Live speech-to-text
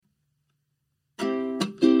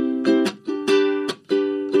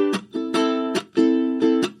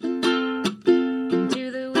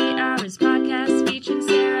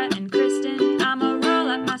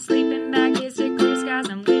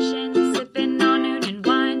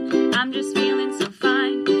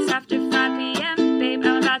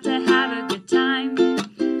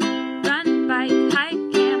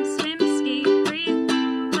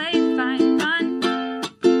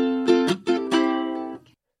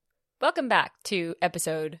Welcome back to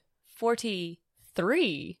episode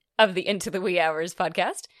 43 of the Into the Wee Hours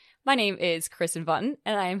podcast. My name is Kristen Button,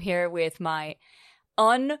 and I am here with my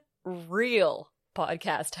unreal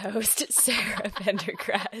podcast host, Sarah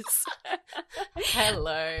Pendergrass.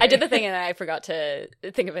 Hello. I did the thing and I forgot to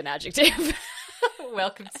think of an adjective.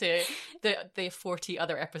 Welcome to the 40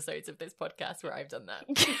 other episodes of this podcast where I've done that.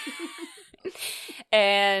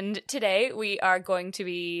 And today we are going to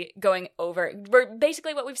be going over,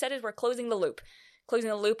 basically what we've said is we're closing the loop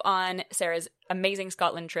on Sarah's amazing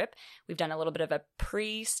Scotland trip. We've done a little bit of a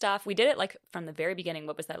pre-stuff. We did it like from the very beginning.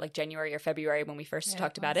 What was that, like January or February when we first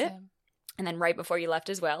talked about it? And then right before you left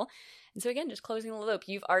as well. And so again, just closing the loop.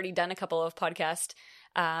 You've already done a couple of podcast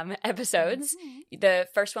episodes. Mm-hmm. The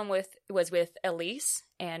first one was with Elise,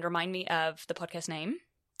 and remind me of the podcast name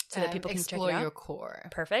so that people can check it out. Explore Your Core.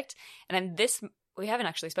 Perfect. And then this, we haven't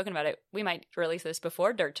actually spoken about it. We might release this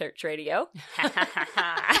before Dirt Church Radio.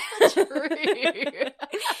 True.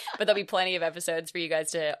 But there'll be plenty of episodes for you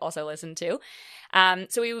guys to also listen to.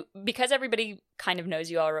 So because everybody kind of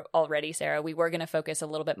knows you already, Sarah, we were going to focus a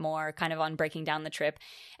little bit more kind of on breaking down the trip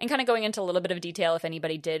and kind of going into a little bit of detail if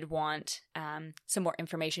anybody did want some more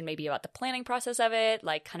information maybe about the planning process of it,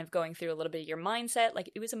 like kind of going through a little bit of your mindset.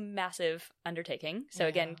 Like it was a massive undertaking. So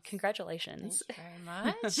again, congratulations. Thank you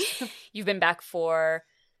very much. You've been back for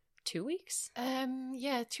 2 weeks?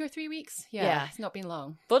 2 or 3 weeks. Yeah, it's not been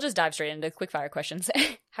long. We'll just dive straight into quick fire questions.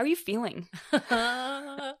 How are you feeling?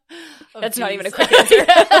 That's not even a quick answer.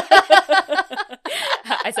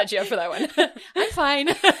 I set you up for that one. I'm fine.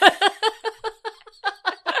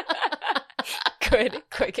 Good,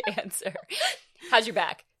 quick answer. How's your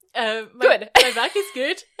back? Good. My back is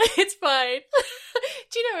good. It's fine.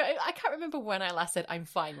 Do you know, I can't remember when I last said I'm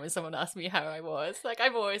fine when someone asked me how I was. Like,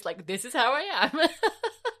 I'm always like, this is how I am.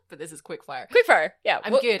 But this is quick fire. Quick fire, yeah.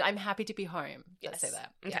 I'm good. I'm happy to be home. Yes. Let's say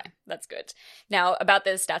that. Okay, that's good. Now, about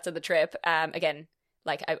the stats of the trip, again,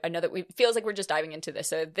 like I know that it feels like we're just diving into this.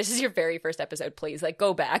 So this is your very first episode. Please, like,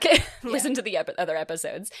 go back, listen to the other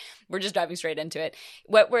episodes. We're just diving straight into it.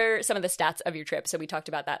 What were some of the stats of your trip? So we talked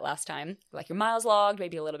about that last time, like your miles logged,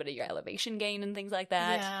 maybe a little bit of your elevation gain and things like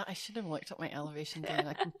that. Yeah, I should have looked up my elevation gain.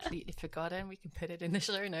 I completely forgot it. We can put it in the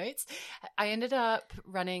show notes. I ended up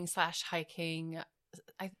running/hiking.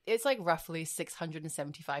 It's like roughly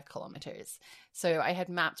 675 kilometers. So I had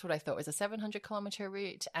mapped what I thought was a 700 kilometer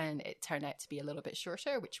route, and it turned out to be a little bit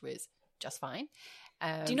shorter, which was just fine.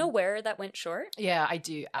 Do you know where that went short? Yeah, I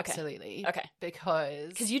do. Absolutely. Okay.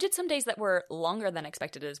 Because you did some days that were longer than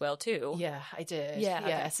expected as well, too. Yeah, I did. Yeah.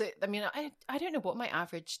 Okay. So, I mean, I don't know what my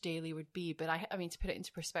average daily would be, but I mean, to put it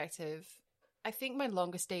into perspective, I think my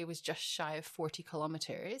longest day was just shy of 40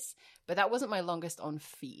 kilometers, but that wasn't my longest on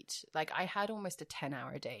feet. Like, I had almost a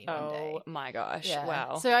 10-hour day one day. Oh my gosh. Yeah.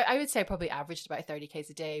 Wow. So I would say I probably averaged about 30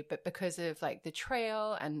 Ks a day, but because of like the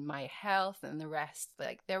trail and my health and the rest,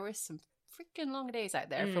 like there were some freaking long days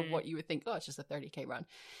out there for what you would think, oh, it's just a 30K run.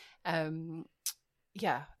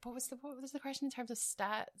 Yeah. What was the question in terms of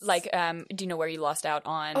stats? Like, do you know where you lost out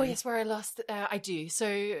on? Oh, yes, where I lost. I do. So,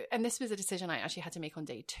 and this was a decision I actually had to make on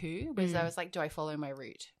day 2, was I was like, do I follow my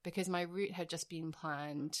route? Because my route had just been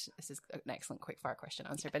planned. This is an excellent quick fire question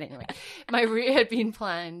answer. But anyway, my route had been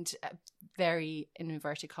planned very, in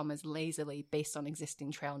inverted commas, lazily based on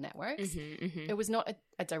existing trail networks. It was not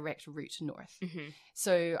a direct route north.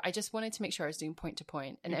 So I just wanted to make sure I was doing point to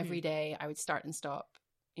point. And every day I would start and stop,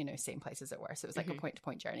 you know, same place as it were. So it was like a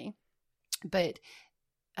point-to-point journey. But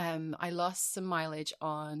I lost some mileage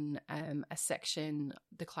on a section,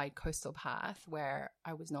 the Clyde Coastal Path, where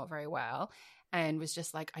I was not very well and was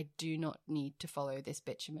just like, I do not need to follow this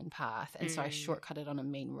bitumen path. And so I shortcutted on a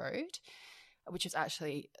main road, which was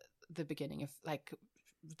actually the beginning of like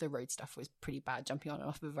the road stuff was pretty bad, jumping on and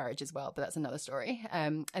off of a verge as well, but that's another story.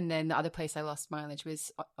 And then the other place I lost mileage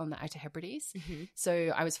was on the Outer Hebrides.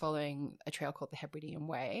 So I was following a trail called the Hebridean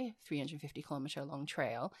Way, 350 kilometer long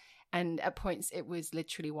trail, and at points it was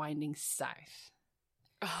literally winding south.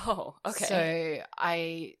 Oh, okay. So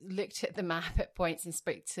I looked at the map at points and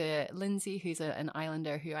spoke to Lindsay, who's an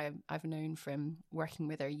islander who I've known from working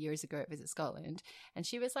with her years ago at Visit Scotland. And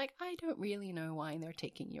she was like, I don't really know why they're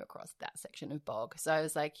taking you across that section of bog. So I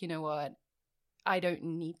was like, you know what? I don't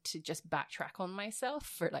need to just backtrack on myself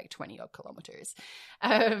for like 20 odd kilometers.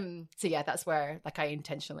 So yeah, that's where like I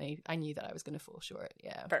knew that I was going to fall short.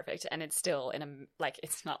 Yeah. Perfect. And it's still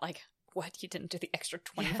it's not like, what, you didn't do the extra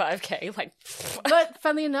 25K? Like, but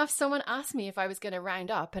funnily enough, someone asked me if I was going to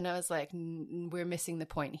round up, and I was like, we're missing the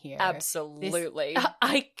point here. Absolutely.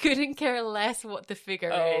 I couldn't care less what the figure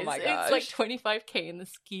is. Oh my gosh. It's like 25K in the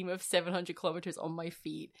scheme of 700 kilometers on my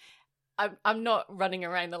feet. I'm not running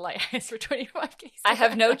around the lighthouse for 25K. I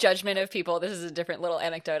have no judgment of people. This is a different little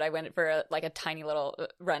anecdote. I went for a tiny little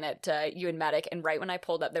run at you and Matic, and right when I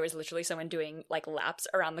pulled up, there was literally someone doing like laps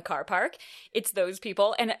around the car park. It's those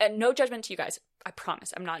people, and no judgment to you guys. I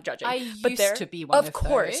promise, I'm not judging. I but used to be one of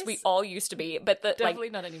course, those. we all used to be, but definitely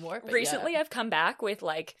not anymore. But recently, I've come back with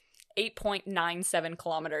like 8.97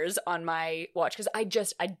 kilometers on my watch because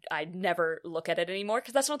I never look at it anymore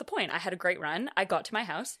because that's not the point. I had a great run. I got to my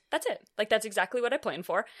house. That's it. Like, that's exactly what I planned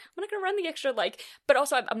for. I'm not going to run the extra, but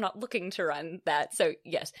also I'm not looking to run that. So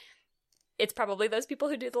yes, it's probably those people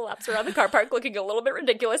who do the laps around the car park looking a little bit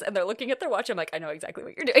ridiculous, and they're looking at their watch. I'm like, I know exactly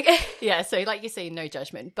what you're doing. Yeah, so like you say, no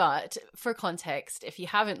judgment. But for context, if you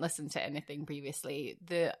haven't listened to anything previously,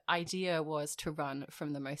 the idea was to run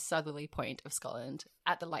from the most southerly point of Scotland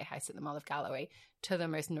at the lighthouse at the Mull of Galloway to the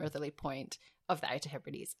most northerly point of the Outer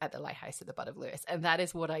Hebrides at the lighthouse at the Butt of Lewis. And that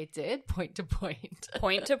is what I did, point to point.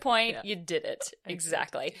 Point to point, yeah. You did it.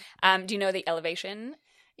 Exactly. Do you know the elevation?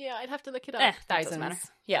 Yeah, I'd have to look it up. Thousands.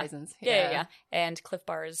 Yeah. Thousands. Yeah. And Cliff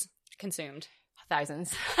Bars consumed.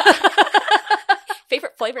 Thousands.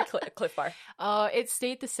 Favorite flavor Cliff Bar? It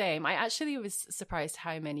stayed the same. I actually was surprised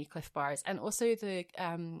how many Cliff Bars, and also the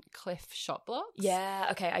Cliff shot blocks. Yeah,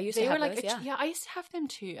 okay. I used to have those, yeah, I used to have them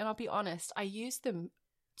too. And I'll be honest, I used them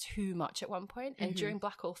too much at one point, and during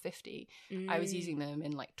Black Hole 50 I was using them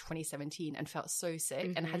in like 2017 and felt so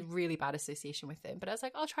sick and had really bad association with them, but I was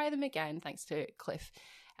like, I'll try them again, thanks to Cliff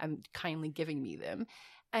kindly giving me them,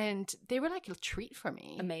 and they were like a treat for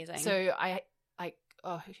me. Amazing. So I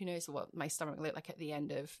who knows what my stomach looked like at the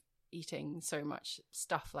end of eating so much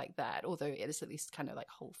stuff like that, although it is at least kind of like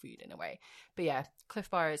whole food in a way. But yeah, Cliff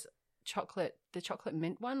Bars, the chocolate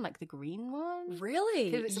mint one, like the green one.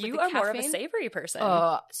 Really? You are more of a savory person.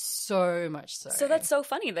 Oh, so much so. So that's so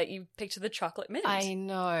funny that you picked the chocolate mint. I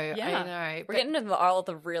know. We're getting into all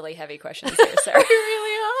the really heavy questions here, Sarah. We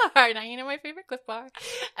really are. Now you know my favorite Cliff Bar.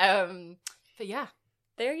 But yeah.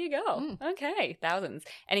 There you go. Okay. Thousands.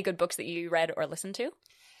 Any good books that you read or listened to?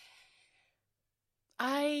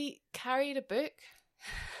 I carried a book.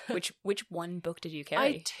 Which one book did you carry?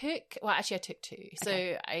 I took two. Okay.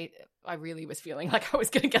 So I really was feeling like I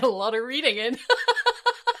was going to get a lot of reading in.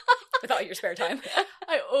 With all your spare time.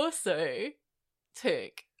 I also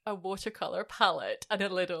took a watercolor palette and a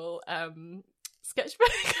little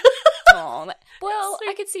sketchbook. Oh, well,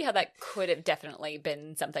 I could see how that could have definitely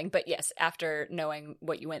been something. But yes, after knowing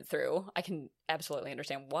what you went through, I can absolutely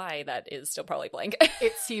understand why that is still probably blank.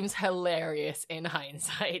 It seems hilarious in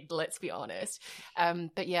hindsight, let's be honest.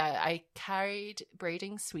 But yeah, I carried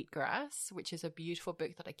Braiding Sweetgrass, which is a beautiful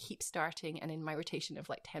book that I keep starting, and in my rotation of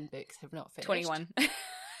like 10 books have not finished.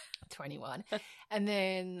 21. And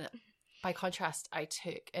then by contrast, I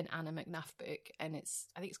took an Anna McNaff book, and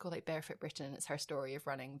I think it's called like Barefoot Britain, and it's her story of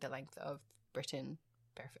running the length of Britain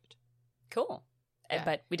barefoot. Cool. Yeah.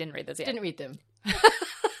 But we didn't read those yet. Didn't read them.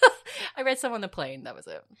 I read some on the plane. That was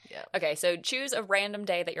it. Yeah. Okay, so choose a random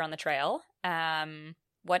day that you're on the trail.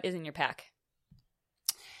 What is in your pack?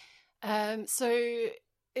 So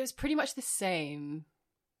it was pretty much the same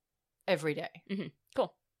every day. Mm-hmm.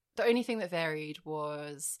 Cool. The only thing that varied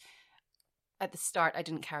was, at the start, I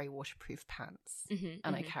didn't carry waterproof pants,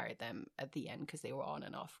 and I carried them at the end because they were on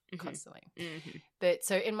and off constantly. But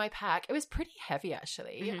so in my pack, it was pretty heavy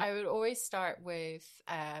actually. I would always start with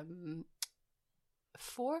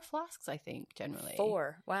 4 flasks, I think, generally.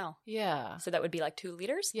 4? Wow. Yeah. So that would be like 2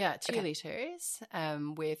 liters? Yeah, 2 liters,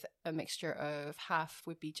 with a mixture of half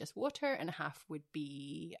would be just water and half would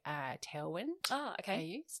be Tailwind. Oh, okay. I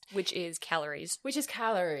used. Which is calories.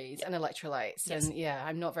 And electrolytes. Yes. And yeah,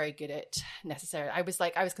 I'm not very good at necessarily. I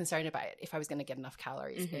was concerned about it if I was going to get enough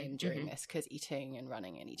calories in during this, because eating and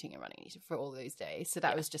running for all those days. So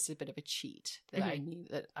that was just a bit of a cheat that I knew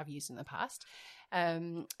that I've used in the past.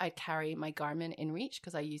 I'd carry my Garmin InReach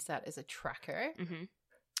because I use that as a tracker.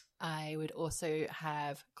 I would also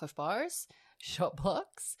have Cliff Bars, shot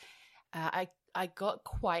blocks. I got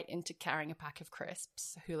quite into carrying a pack of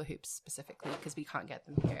crisps, hula hoops specifically, because we can't get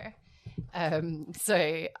them here.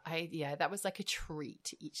 So that was like a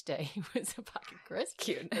treat each day, was a pack of crisps.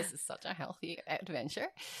 Cute. This is such a healthy adventure.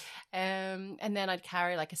 And then I'd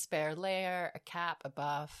carry like a spare layer, a cap, a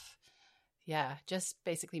buff. Yeah, just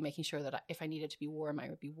basically making sure that if I needed to be warm, I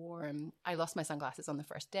would be warm. I lost my sunglasses on the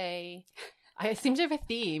first day. I seem to have a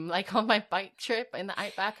theme. Like on my bike trip in the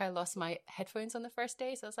Outback, I lost my headphones on the first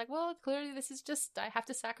day. So I was like, well, clearly this is just, I have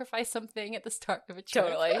to sacrifice something at the start of a trip.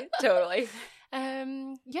 Totally.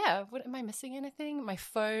 Yeah, what am I missing? Anything? My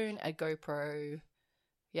phone, a GoPro.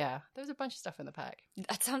 Yeah, there was a bunch of stuff in the pack.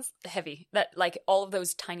 That sounds heavy. That like all of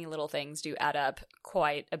those tiny little things do add up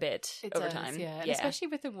quite a bit over time. Yeah. And especially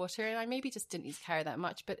with the water, and I maybe just didn't need to carry that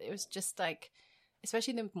much, but it was just like,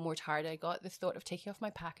 especially the more tired I got, the thought of taking off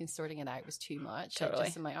my pack and sorting it out was too much.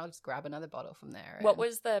 Totally. I'm like, I'll just grab another bottle from there. What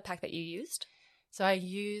was the pack that you used? So I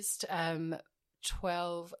used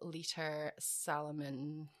 12-liter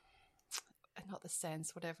Salomon, not the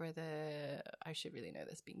Sense, whatever I should really know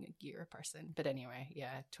this being a gear person. But anyway,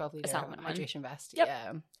 yeah, 12-liter hydration vest. Yep.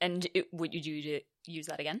 Yeah. And would you use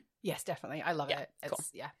that again? Yes, definitely. I love it. Cool.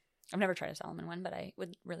 Yeah. I've never tried a Salomon one, but I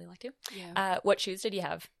would really like to. Yeah. What shoes did you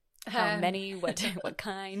have? How many? What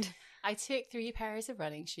kind? I took 3 pairs of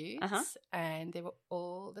running shoes, and they were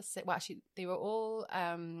all they were all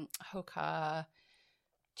Hoka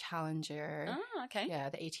Challenger. Oh, okay. Yeah,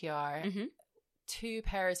 the ATR. Mm-hmm. 2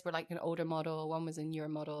 pairs were like an older model. One was a newer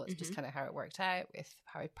model. It's just kind of how it worked out with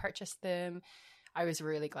how I purchased them. I was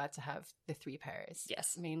really glad to have the 3 pairs.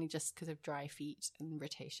 Yes. Mainly just because of dry feet and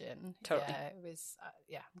rotation. Totally. Yeah, it was,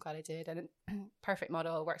 I'm glad I did. And perfect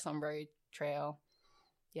model, works on road, trail.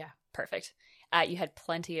 Yeah. Perfect. You had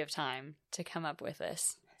plenty of time to come up with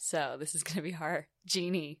this. So this is going to be our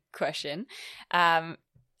genie question.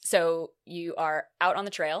 So you are out on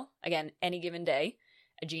the trail. Again, any given day,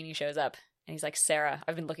 a genie shows up and he's like, Sarah,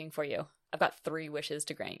 I've been looking for you. I've got 3 wishes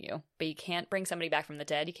to grant you. But you can't bring somebody back from the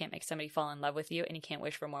dead. You can't make somebody fall in love with you. And you can't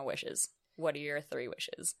wish for more wishes. What are your 3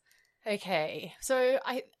 wishes? Okay, so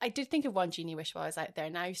I did think of one genie wish while I was out there.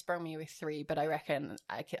 Now you've sprung me with 3, but I reckon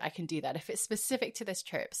I can do that if it's specific to this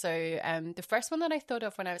trip. So the first one that I thought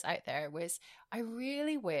of when I was out there was, I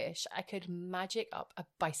really wish I could magic up a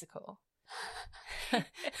bicycle.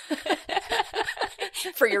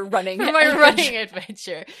 For your running for my running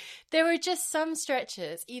adventure. There were just some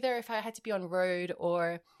stretches, either if I had to be on road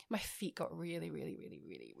or my feet got really, really, really,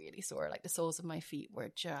 really, really sore. Like the soles of my feet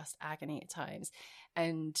were just agony at times.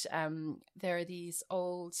 And there are these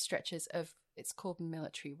old stretches of, it's called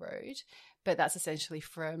Military Road, but that's essentially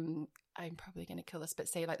from, I'm probably going to kill this, but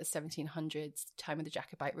say like the 1700s, time of the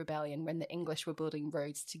Jacobite Rebellion, when the English were building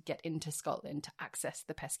roads to get into Scotland to access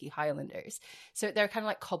the pesky Highlanders. So they're kind of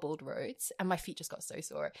like cobbled roads, and my feet just got so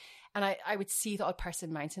sore. And I would see the odd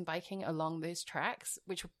person mountain biking along those tracks,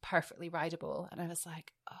 which were perfectly rideable. And I was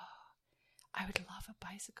like, oh, I would love a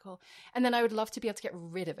bicycle. And then I would love to be able to get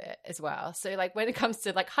rid of it as well. So like when it comes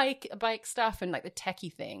to like bike stuff and like the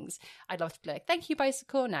techie things, I'd love to be like, thank you,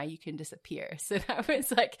 bicycle. Now you can disappear. So that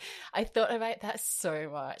was like, I thought about that so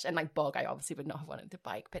much. And like bog, I obviously would not have wanted to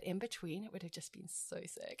bike, but in between it would have just been so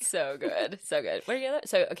sick. So good. So good. What are your other?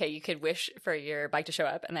 So, okay, you could wish for your bike to show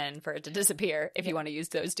up and then for it to disappear if you want to use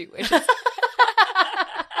those 2 wishes.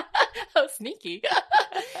 How sneaky.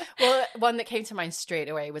 Well, one that came to mind straight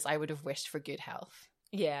away was I would have wished for good health.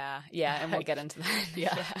 Yeah, and we'll get into that.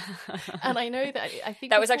 Yeah. And I know that, I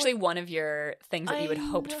think that was actually one of your things that you had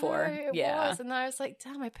hoped for. It was. And I was like,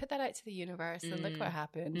 damn, I put that out to the universe and look what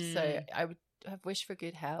happened. So I would have wished for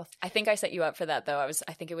good health. I think I set you up for that, though.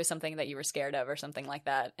 I think it was something that you were scared of or something like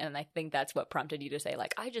that. And I think that's what prompted you to say,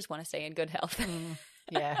 like, I just want to stay in good health.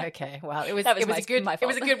 Yeah, okay. Well, it was my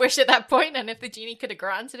fault. a good wish at that point, and if the genie could have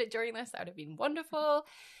granted it during this, that would have been wonderful.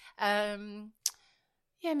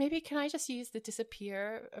 Yeah, maybe can I just use the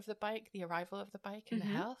disappear of the bike, the arrival of the bike, and the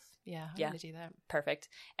health? Yeah, I'm going to do that. Perfect.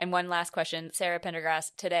 And one last question. Sarah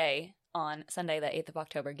Pendergrass, today, on Sunday, the 8th of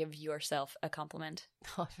October, give yourself a compliment.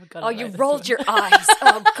 Oh, I forgot. Oh, you rolled your eyes.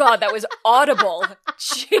 Oh, God, that was audible.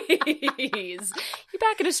 Jeez. You're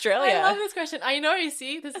back in Australia. I love this question. I know, you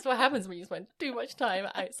see, this is what happens when you spend too much time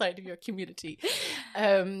outside of your community.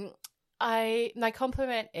 My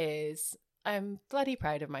compliment is, I'm bloody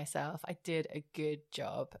proud of myself. I did a good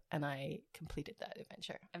job and I completed that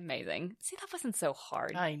adventure. Amazing. See, that wasn't so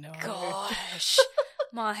hard. I know. Gosh.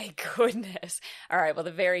 My goodness. All right. Well,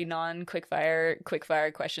 the very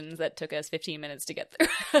quickfire questions that took us 15 minutes to get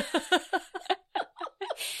through.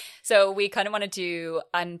 So we kind of wanted to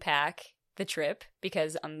unpack the trip,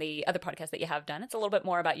 because on the other podcast that you have done, it's a little bit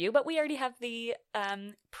more about you, but we already have the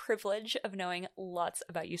privilege of knowing lots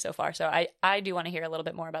about you so far. So I do want to hear a little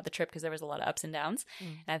bit more about the trip, because there was a lot of ups and downs.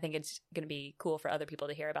 And I think it's going to be cool for other people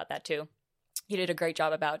to hear about that too. You did a great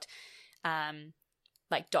job about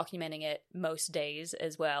like documenting it most days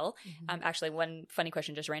as well. Actually, one funny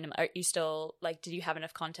question, just random. Are you still like, do you have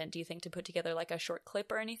enough content, do you think, to put together like a short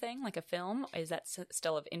clip or anything, like a film? Is that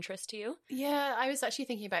still of interest to you? Yeah, I was actually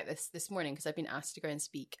thinking about this morning, because I've been asked to go and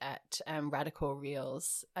speak at Radical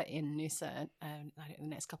Reels in Noosa in the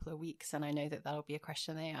next couple of weeks. And I know that that'll be a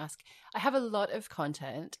question they ask. I have a lot of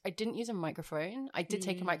content. I didn't use a microphone. I did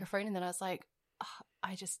take a microphone, and then I was like,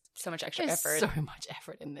 I just So much extra there's effort. so much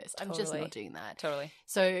effort in this. I'm just Totally. not doing that. Totally.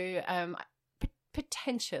 So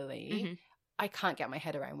potentially Mhm. I can't get my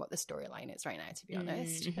head around what the storyline is right now, to be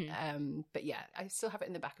honest. Mhm. But yeah, I still have it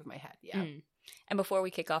in the back of my head. Yeah. And before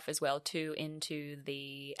we kick off as well, too, into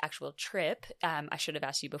the actual trip, I should have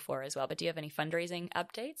asked you before as well, but do you have any fundraising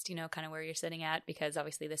updates? Do you know kind of where you're sitting at? Because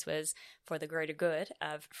obviously this was for the greater good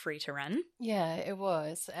of Free to Run. Yeah, it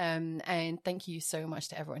was. And thank you so much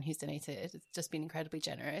to everyone who's donated. It's just been incredibly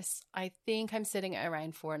generous. I think I'm sitting at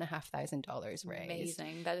around $4,500 raised.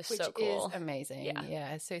 Amazing. That is Which so cool. is amazing.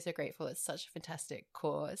 Yeah. So grateful. It's such a fantastic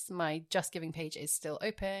cause. My Just Giving page is still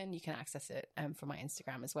open. You can access it from my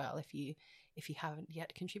Instagram as well if you haven't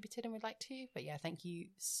yet contributed and would like to. But yeah, thank you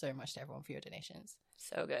so much to everyone for your donations.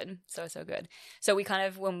 So good. So good. So we kind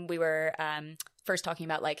of, when we were first talking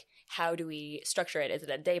about like, how do we structure it? Is it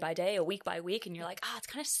a day by day, a week by week? And you're like, it's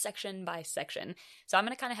kind of section by section. So I'm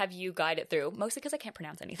going to kind of have you guide it through, mostly because I can't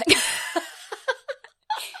pronounce anything.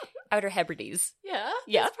 Outer Hebrides. Yeah.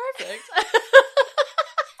 Yeah. That's perfect.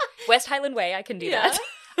 West Highland Way, I can do that.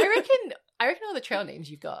 I reckon all the trail names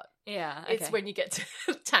you've got. Yeah. Okay. It's when you get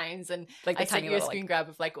to towns, and Like the I sent tiny you a little, screen grab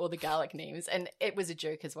of like all the Gaelic names, and it was a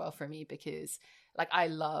joke as well for me because like I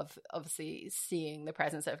love obviously seeing the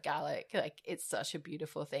presence of Gaelic. Like it's such a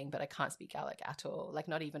beautiful thing, but I can't speak Gaelic at all, like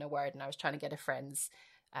not even a word. And I was trying to get a friend's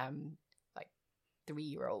like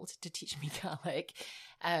 3-year-old to teach me Gaelic,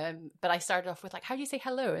 but I started off with like, how do you say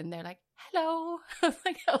hello? And they're like, hello. I was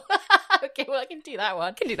like, oh, okay, well I can do that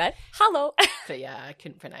one. Can do that. Hello. But yeah, I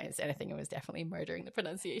couldn't pronounce anything. I was definitely murdering the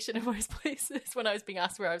pronunciation in most places. When I was being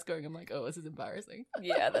asked where I was going, I'm like, oh, this is embarrassing.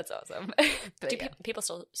 Yeah, that's awesome. But Do yeah. people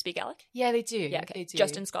still speak Gaelic? Yeah, they do. Yeah, okay. They do.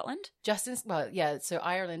 Just in Scotland? Well, yeah. So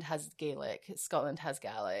Ireland has Gaelic, Scotland has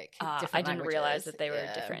Gaelic. I different didn't realize languages. that they were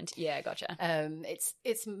Yeah. different. Yeah, gotcha.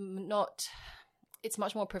 It's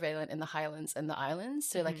much more prevalent in the Highlands and the islands.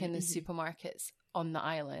 So like in the supermarkets on the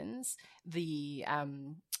islands, the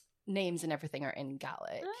names and everything are in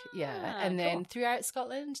Gaelic. And then cool. throughout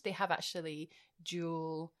Scotland, they have actually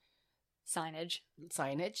dual Signage.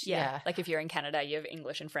 Yeah. Like if you're in Canada, you have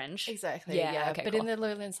English and French. Exactly. Yeah, Yeah. okay, but cool. in the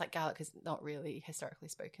lowlands, like Gaelic is not really historically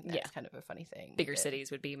spoken. That's kind of a funny thing. Bigger But-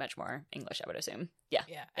 cities would be much more English, I would assume. Yeah.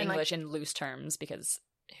 Yeah. And like- English in loose terms, because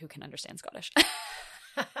who can understand Scottish?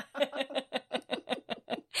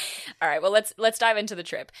 All right, well, let's dive into the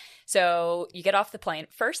trip. So you get off the plane.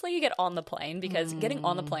 Firstly, you get on the plane, because getting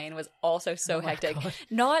on the plane was also so Oh my hectic. God.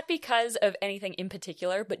 Not because of anything in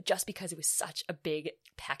particular, but just because it was such a big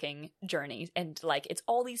packing journey. And like, it's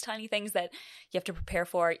all these tiny things that you have to prepare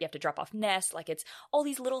for. You have to drop off Nest. Like, it's all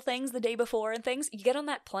these little things the day before and things. You get on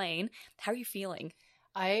that plane. How are you feeling?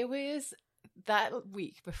 That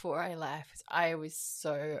week before I left, I was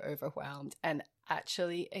so overwhelmed and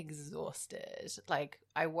actually exhausted. Like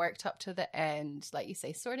I worked up to the end, like you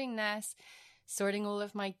say, sorting Nest, sorting all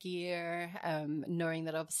of my gear, knowing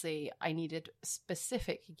that obviously I needed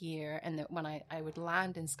specific gear, and that when I would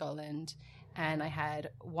land in Scotland, and I had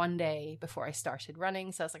one day before I started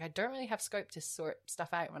running, so I was like, I don't really have scope to sort stuff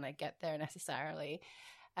out when I get there necessarily.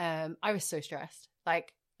 I was so stressed,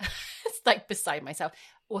 like it's like beside myself.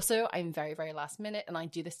 Also, I'm very, very last minute, and I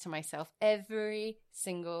do this to myself every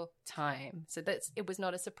single time. So it was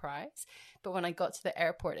not a surprise. But when I got to the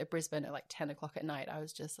airport at Brisbane at like 10 o'clock at night, I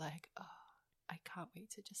was just like, oh, I can't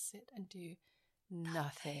wait to just sit and do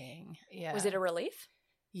nothing. Yeah. Was it a relief?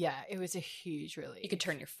 Yeah, it was a huge relief. You could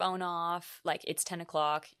turn your phone off. Like, it's 10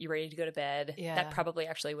 o'clock. You're ready to go to bed. Yeah. That probably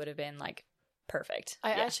actually would have been like perfect.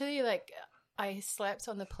 I slept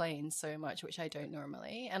on the plane so much, which I don't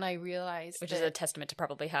normally, and I realized Which is a testament to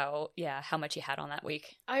probably how much you had on that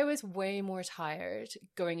week. I was way more tired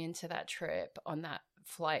going into that trip on that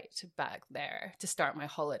flight back there to start my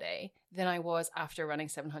holiday than I was after running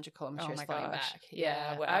 700 kilometers my flying gosh. back.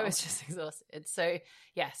 Yeah, wow. I was just exhausted. So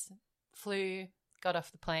yes, flew, got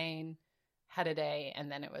off the plane, had a day,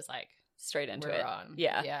 and then it was like, Straight into we're it. on.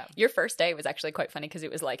 Yeah. Your first day was actually quite funny, because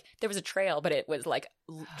it was like there was a trail, but it was like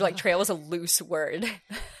trail was a loose word.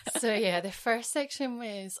 So yeah, the first section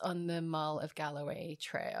was on the Mull of Galloway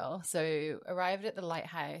Trail. So arrived at the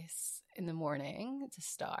lighthouse in the morning to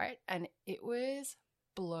start, and it was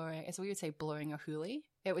blowing, as we would say, blowing a hoolie.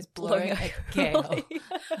 It was blowing a gale.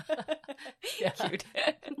 Yeah. Cute.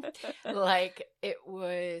 Like it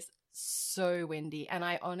was so windy, and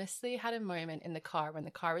I honestly had a moment in the car when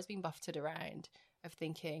the car was being buffeted around of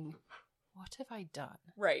thinking, what have I done?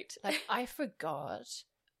 Right. Like I forgot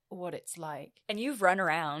what it's like. And you've run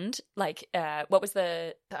around, like, what was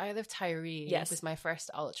the Isle of Tiree was my first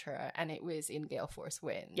ultra, and it was in gale force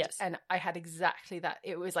wind. Yes. And I had exactly that.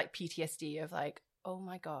 It was like PTSD of like, oh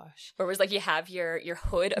my gosh. Or it was like you have your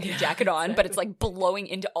hood of your jacket on, but it's like blowing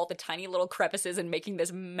into all the tiny little crevices and making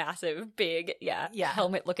this massive, big,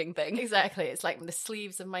 helmet-looking thing. Exactly. It's like the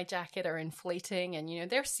sleeves of my jacket are inflating and,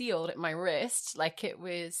 they're sealed at my wrist. Like it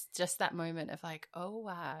was just that moment of like, oh,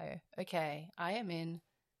 wow. Okay, I am in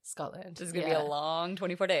Scotland. This is going to be a long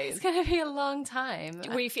 24 days. It's going to be a long time.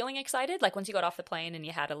 Were you feeling excited? Like once you got off the plane and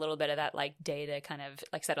you had a little bit of that like day to kind of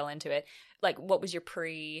like settle into it, like what was your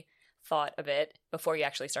thought of it before you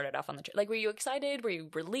actually started off on the trip? Like, were you excited? Were you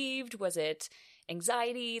relieved? Was it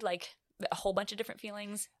anxiety? Like a whole bunch of different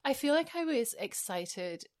feelings? I feel like I was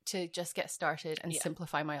excited to just get started and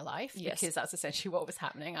simplify my life because that's essentially what was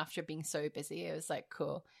happening after being so busy. It was like,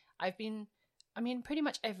 cool. Pretty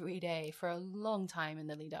much every day for a long time in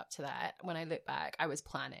the lead up to that, when I look back, I was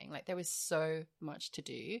planning. Like there was so much to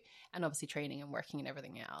do and obviously training and working and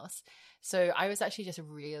everything else. So I was actually just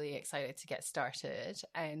really excited to get started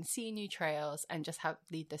and see new trails and just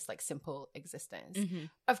lead this like simple existence. Mm-hmm.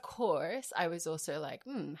 Of course, I was also like,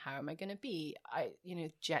 how am I going to be?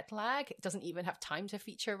 Jet lag, it doesn't even have time to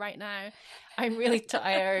feature right now. I'm really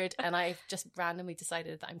tired and I've just randomly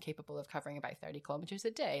decided that I'm capable of covering about 30 kilometers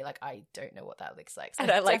a day. Like I don't know what that looks like. So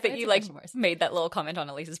and I like that you like made that little comment on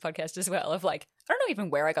Elise's podcast as well of like, I don't know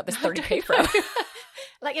even where I got this 30K from.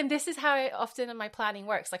 Like, and this is how often in my planning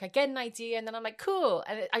works. Like I get an idea and then I'm like, cool.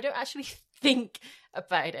 And I don't actually think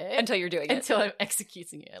about it. Until you're doing it. Until I'm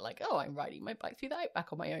executing it. Like, oh, I'm riding my bike through the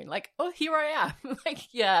outback on my own. Like, oh, here I am.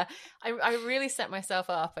 Like, yeah, I really set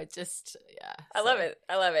myself up. I love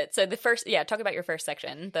it. So the first, talk about your first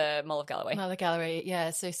section, the Mull of Galloway. Mull of Galloway,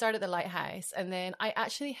 yeah. So start at the lighthouse. And then I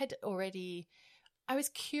actually I was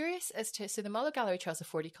curious as to, so the Mull of Galloway trail is a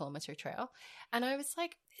 40-kilometer trail. And I was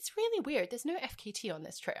like, it's really weird. There's no FKT on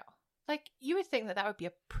this trail. Like, you would think that would be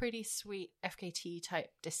a pretty sweet FKT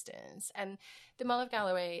type distance. And the Mull of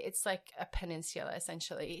Galloway, it's like a peninsula,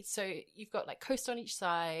 essentially. So you've got like coast on each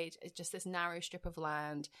side. It's just this narrow strip of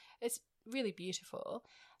land. It's really beautiful.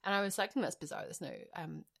 And I was like, that's bizarre. There's no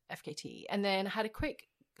FKT. And then I had a quick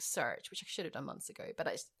search, which I should have done months ago, but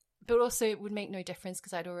also it would make no difference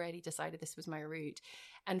because I'd already decided this was my route,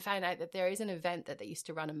 and found out that there is an event that they used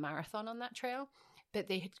to run a marathon on that trail, but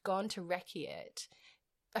they had gone to recce it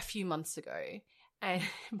a few months ago and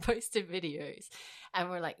posted videos and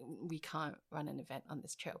were like, we can't run an event on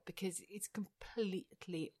this trail because it's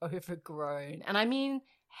completely overgrown. And I mean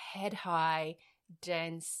head high,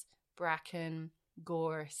 dense bracken,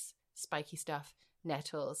 gorse, spiky stuff,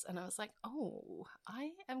 nettles. And I was like, oh,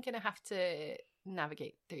 I am going to have to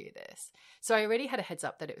navigate through this. So I already had a heads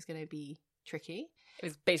up that it was going to be tricky. It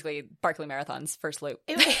was basically Barkley Marathon's first loop.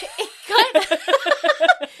 It kind of,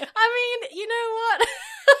 I mean, you know what?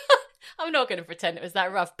 I'm not going to pretend it was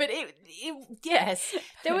that rough, but yes,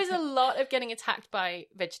 there was a lot of getting attacked by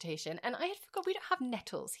vegetation, and I had forgot we don't have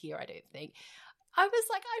nettles here, I don't think. I was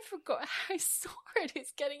like, I forgot how sore it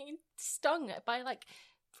is getting stung by like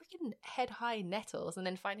freaking head-high nettles and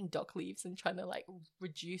then finding dock leaves and trying to like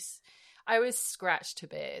reduce. I was scratched to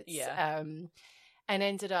bits. Yeah. And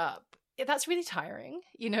ended up, that's really tiring.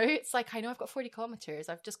 It's like, I know I've got 40 kilometers.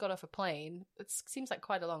 I've just got off a plane. It seems like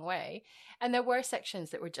quite a long way. And there were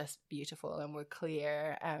sections that were just beautiful and were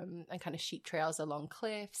clear, and kind of sheep trails along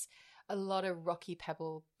cliffs, a lot of rocky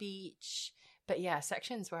pebble beach. But yeah,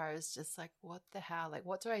 sections where I was just like, what the hell? Like,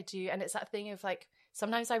 what do I do? And it's that thing of like,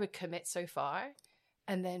 sometimes I would commit so far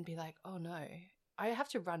and then be like, oh no, I have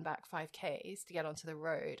to run back 5Ks to get onto the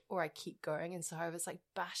road, or I keep going. And so I was like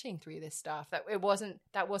bashing through this stuff that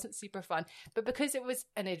wasn't super fun, but because it was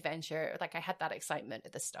an adventure, like I had that excitement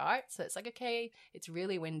at the start. So it's like, okay, it's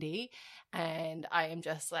really windy and I am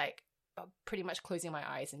just like pretty much closing my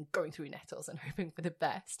eyes and going through nettles and hoping for the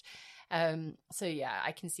best. So yeah,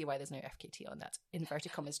 I can see why there's no FKT on that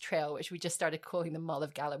inverted commas trail, which we just started calling the Mull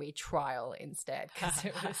of Galloway trial instead, because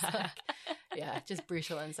it was like, yeah, just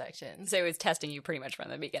brutal in sections. So it was testing you pretty much from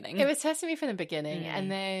the beginning. It was testing me from the beginning.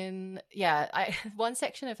 And then, yeah, one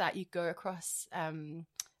section of that you go across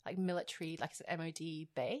like military, like it's an MOD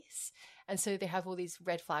base. And so they have all these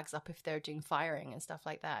red flags up if they're doing firing and stuff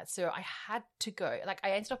like that. So I had to go, like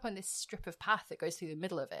I ended up on this strip of path that goes through the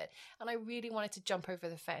middle of it. And I really wanted to jump over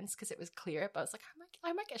the fence because it was clear, but I was like,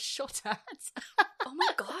 I might get shot at. Oh my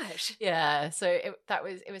gosh. Yeah. So it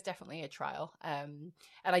was definitely a trial. And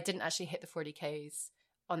I didn't actually hit the 40Ks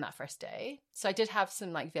on that first day. So I did have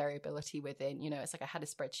some like variability within, it's like I had a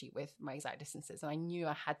spreadsheet with my exact distances and I knew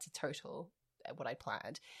I had to total what I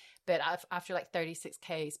planned. But after like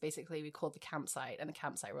 36Ks, basically we called the campsite, and the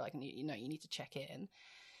campsite were like, you need to check in.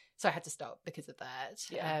 So I had to stop because of that.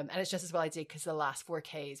 Yeah. And it's just as well I did, because the last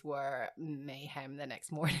 4Ks were mayhem the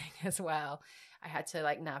next morning as well. I had to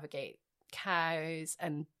like navigate cows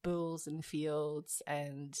and bulls in fields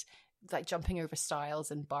and like jumping over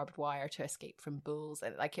stiles and barbed wire to escape from bulls.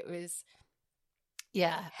 And like it was,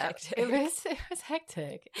 yeah, Hectic. It was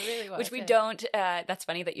hectic. It really was. Which we don't. That's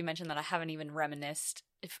funny that you mentioned that. I haven't even reminisced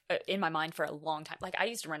in my mind for a long time. Like I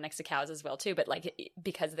used to run next to cows as well too, but like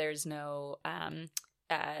because there's no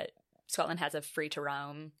Scotland has a free to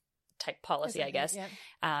roam type policy, I guess.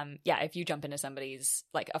 Yeah. If you jump into somebody's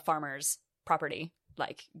like a farmer's property,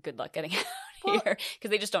 like good luck getting out here because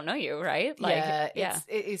they just don't know you, right? Like, it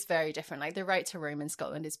is very different. Like the right to roam in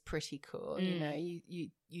Scotland is pretty cool. You know,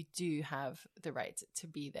 you do have the right to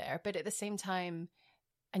be there, but at the same time,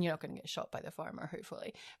 and you're not going to get shot by the farmer,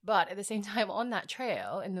 hopefully. But at the same time, on that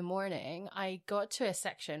trail in the morning, I got to a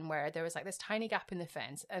section where there was like this tiny gap in the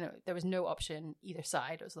fence, and there was no option either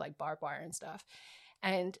side. It was like barbed wire and stuff,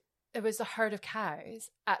 and there was a herd of cows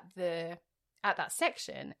at that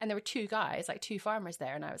section, and there were two guys, like two farmers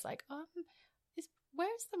there, and I was like,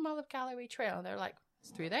 where's the Mull of Galloway Trail? And they're like,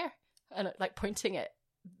 it's through there, and like pointing at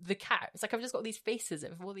the cows. Like I've just got these faces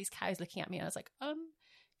of all these cows looking at me, and I was like,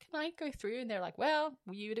 can I go through? And they're like, well,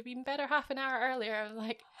 you would have been better half an hour earlier. I was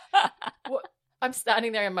like, what? I'm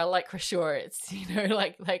standing there in my lycra shorts, you know,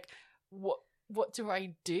 like what do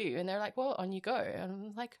I do? And they're like, well, on you go. And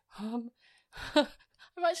I'm like, I'm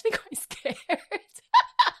actually quite scared.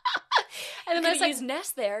 And then there's like Ness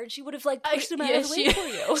there, and she would have like pushed him out of the way for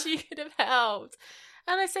you. She could have helped.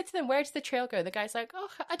 And I said to them, where does the trail go? The guy's like, oh,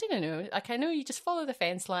 I didn't know. Like, I know you just follow the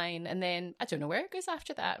fence line, and then I don't know where it goes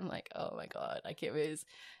after that. I'm like, oh my God. Like it was,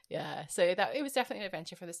 yeah. So it was definitely an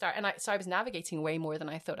adventure from the start. And I was navigating way more than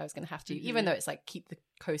I thought I was going to have to, even though it's like keep the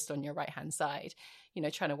coast on your right hand side, you know,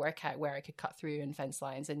 trying to work out where I could cut through and fence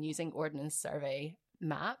lines and using Ordnance Survey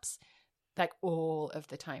maps. Like all of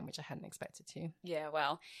the time, which I hadn't expected to. Yeah,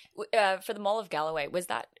 well, for the Mull of Galloway, was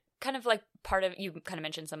that kind of like part of, you kind of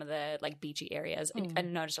mentioned some of the like beachy areas. I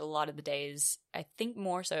noticed a lot of the days, I think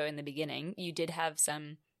more so in the beginning, you did have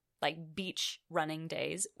some like beach running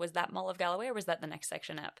days. Was that Mull of Galloway or was that the next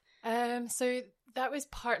section up? So that was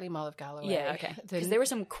partly Mull of Galloway. Yeah, okay. Because there were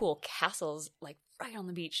some cool castles like right on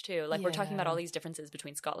the beach too. Like we're talking about all these differences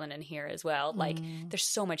between Scotland and here as well. Like there's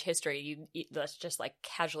so much history. That's just like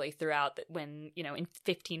casually throughout that when, you know, in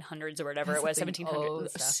 1500s or whatever it was,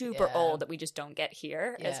 1700s, super old that we just don't get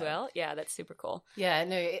here as well. Yeah, that's super cool. Yeah,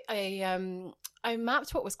 no, I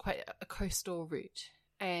mapped what was quite a coastal route.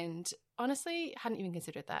 And honestly, hadn't even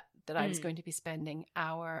considered that I was going to be spending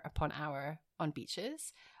hour upon hour on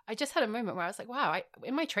beaches. I just had a moment where I was like, wow,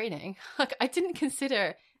 in my training, like, I didn't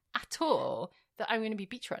consider at all that I'm going to be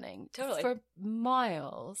beach running for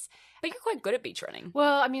miles. But you're quite good at beach running.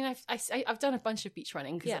 Well, I mean, I've done a bunch of beach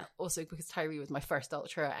running also because Tyree was my first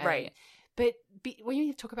ultra. Right. But when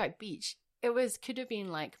you talk about beach, could have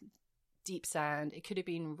been like deep sand. It could have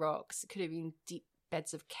been rocks. It could have been deep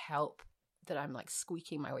beds of kelp that I'm like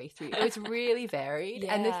squeaking my way through. It was really varied.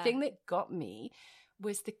 And the thing that got me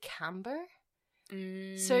was the camber.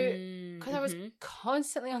 So because I was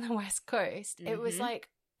constantly on the West Coast, it was like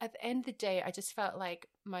at the end of the day, I just felt like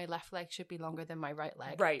my left leg should be longer than my right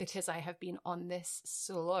leg. Right. Because I have been on this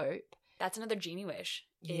slope. That's another genie wish.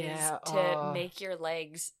 To make your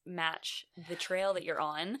legs match the trail that you're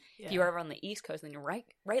on. Yeah. If you're over on the East Coast, then your right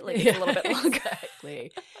leg is a little bit longer.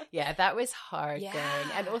 Exactly. Yeah, that was hard going.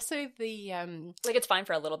 And also the like it's fine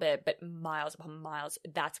for a little bit, but miles upon miles,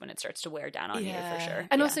 that's when it starts to wear down on you for sure.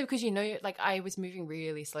 And also because, you know, like I was moving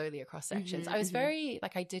really slowly across sections. I was very,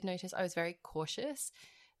 like I did notice I was very cautious.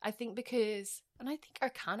 I think because, and I think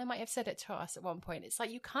Arcana might have said it to us at one point, it's like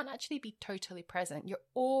you can't actually be totally present. You're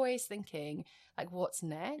always thinking like what's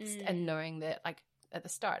next and knowing that like at the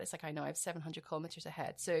start, it's like I know I have 700 kilometers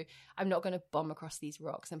ahead. So I'm not going to bomb across these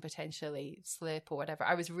rocks and potentially slip or whatever.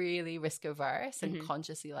 I was really risk averse and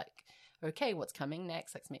consciously like, okay, what's coming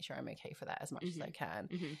next? Let's make sure I'm okay for that as much as I can.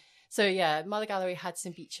 So yeah, Mull of Galloway had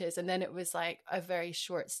some beaches, and then it was like a very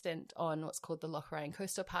short stint on what's called the Loch Ryan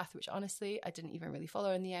Coastal Path, which honestly I didn't even really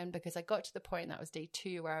follow in the end because I got to the point, that was day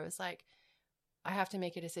 2, where I was like, I have to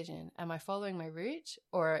make a decision. Am I following my route,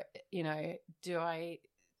 or, you know, do I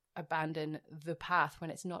abandon the path when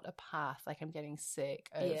it's not a path? Like I'm getting sick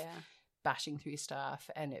of bashing through stuff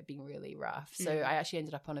and it being really rough. So I actually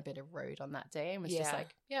ended up on a bit of road on that day and was just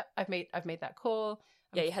like, yeah, I've made that call.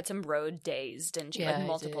 Yeah, you had some road days, didn't you? Like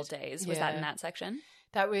multiple days. Was that in that section?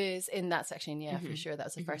 That was in that section, yeah, for sure. That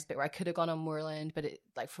was the first bit where I could have gone on moorland, but it,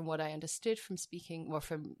 like from what I understood from speaking or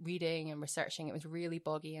from reading and researching, it was really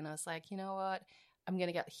boggy. And I was like, you know what? I'm going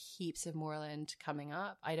to get heaps of moorland coming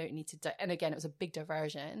up. I don't need to, and again, it was a big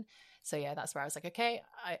diversion. So yeah, that's where I was like, okay,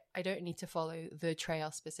 I don't need to follow the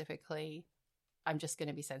trail specifically I'm just going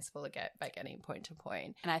to be sensible about getting point to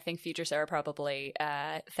point. And I think future Sarah probably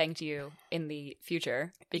thanked you in the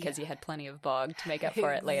future because you had plenty of bog to make up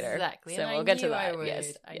for it later. Exactly. So and we'll get to that.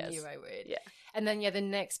 I knew I would. Yeah. And then, the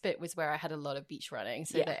next bit was where I had a lot of beach running.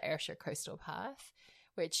 So the Ayrshire Coastal Path,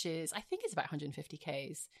 which is, I think it's about 150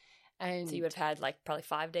 Ks. And so you would have had like probably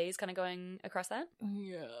 5 days kind of going across that?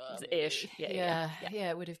 Yeah. Ish. Yeah,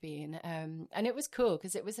 it would have been. And it was cool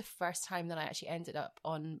because it was the first time that I actually ended up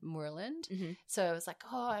on moorland. Mm-hmm. So I was like,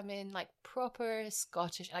 oh, I'm in like proper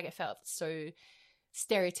Scottish. Like, it felt so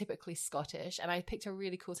stereotypically Scottish, and I picked a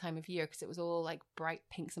really cool time of year because it was all like bright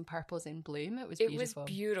pinks and purples in bloom. It was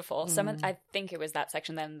beautiful. I think it was that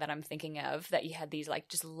section then that I'm thinking of, that you had these like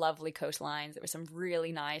just lovely coastlines. There was some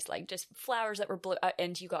really nice like just flowers that were blue,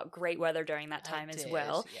 and you got great weather during that time as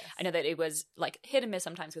well. Yes. I know that it was like hit and miss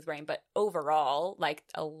sometimes with rain, but overall like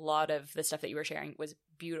a lot of the stuff that you were sharing was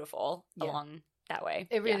beautiful along that way.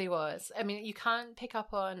 It really was. I mean, you can't pick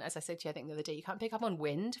up on, as I said to you, I think the other day, you can't pick up on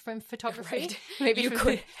wind from photography. Right. Maybe you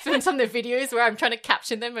could from some of the videos where I'm trying to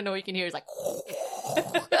caption them and all you can hear is like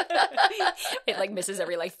it like misses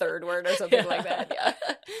every like third word or something like that. Yeah.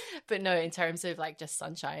 But no, in terms of like just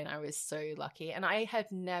sunshine, I was so lucky. And I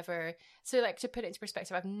had never, so like to put it into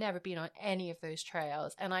perspective, I've never been on any of those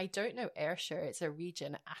trails, and I don't know Ayrshire, it's a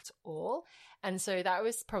region, at all. And so that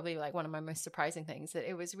was probably like one of my most surprising things, that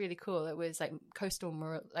it was really cool. It was like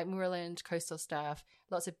moorland, coastal stuff,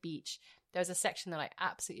 lots of beach. There was a section that I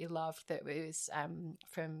absolutely loved that was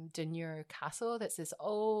from Dunure Castle. That's this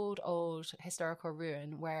old historical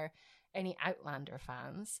ruin where any Outlander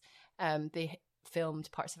fans, they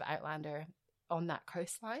filmed parts of Outlander on that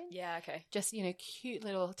coastline. Yeah, okay. Just, cute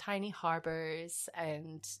little tiny harbours,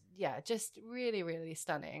 and just really, really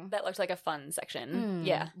stunning. That looks like a fun section.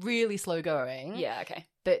 Yeah. Really slow going. Yeah, okay.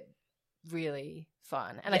 But really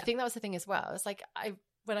fun. And I think that was the thing as well. It's like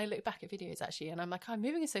when I look back at videos actually, and I'm like, I'm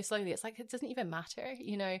moving so slowly, it's like it doesn't even matter,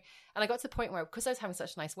 And I got to the point where, because I was having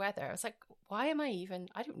such nice weather, I was like, why am I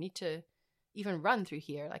don't need to even run through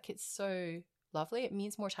here. Like, it's so lovely. It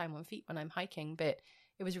means more time on feet when I'm hiking, but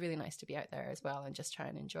it was really nice to be out there as well and just try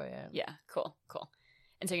and enjoy it. Yeah, cool.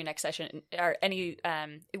 And so your next session,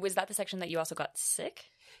 was that the section that you also got sick?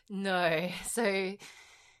 No. So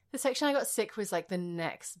the section I got sick was like the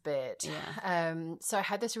next bit. Yeah. So I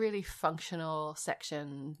had this really functional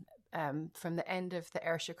section from the end of the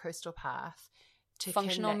Ayrshire Coastal Path.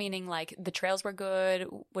 Functional meaning like the trails were good?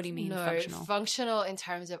 What do you mean functional? Functional in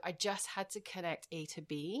terms of I just had to connect A to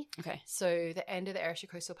B. Okay. So the end of the Ayrshire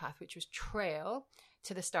Coastal Path, which was trail,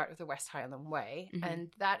 to the start of the West Highland Way. Mm-hmm. And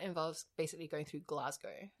that involves basically going through Glasgow.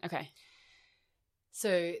 Okay.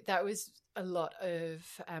 So that was a lot of,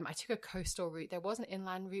 I took a coastal route. There was an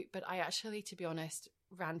inland route, but I actually, to be honest,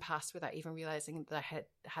 ran past without even realizing that I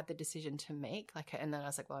had the decision to make. And then I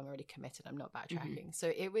was like, well, I'm already committed. I'm not backtracking. Mm-hmm.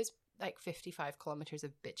 So it was like 55 kilometers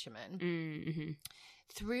of bitumen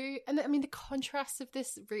through. And I mean, the contrast of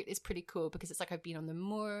this route is pretty cool because it's like I've been on the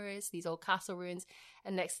moors, these old castle ruins.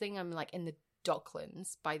 And next thing I'm like in the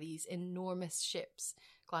docklands by these enormous ships.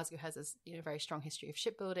 Glasgow has this very strong history of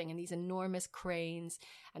shipbuilding and these enormous cranes,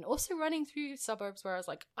 and also running through suburbs where I was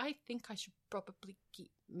like, I think I should probably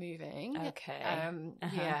keep moving. Okay.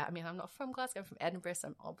 Yeah, I mean, I'm not from Glasgow, I'm from Edinburgh, so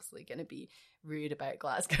I'm obviously going to be rude about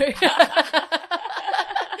Glasgow.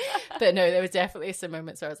 But no, there was definitely some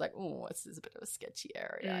moments where I was like, oh, this is a bit of a sketchy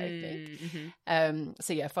area, I think. Mm-hmm.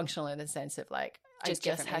 So yeah, functional in the sense of like, I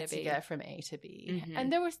just had to get from A to B. Mm-hmm.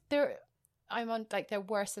 And there were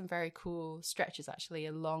some very cool stretches actually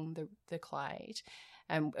along the Clyde,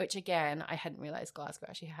 which again, I hadn't realized Glasgow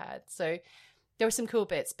actually had. So there were some cool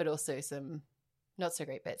bits, but also some not so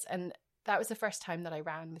great bits. And that was the first time that I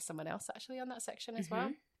ran with someone else actually on that section as well.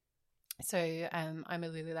 So I'm a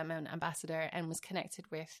Lululemon ambassador and was connected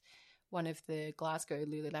with one of the Glasgow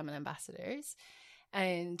Lululemon ambassadors.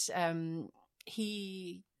 And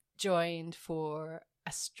he joined for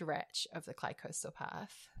a stretch of the Clyde Coastal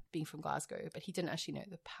Path, being from Glasgow, but he didn't actually know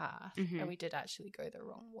the path. And we did actually go the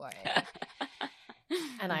wrong way.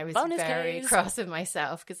 And I was very cross with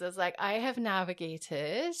myself because I was like, I have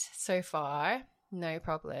navigated so far, no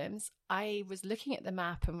problems. I was looking at the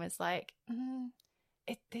map and was like,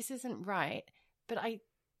 this isn't right. But I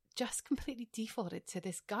just completely defaulted to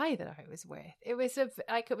this guy that I was with. It was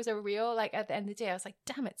a real, like, at the end of the day, I was like,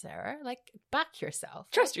 damn it, Sarah, like, back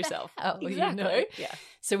yourself. Trust yourself. Exactly. Yeah.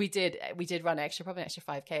 So we did run probably an extra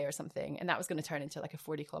 5K or something. And that was going to turn into like a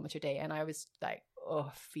 40-kilometer day. And I was like,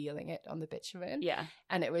 feeling it on the bitumen. Yeah.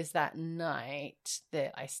 And it was that night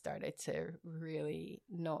that I started to really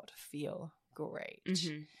not feel great.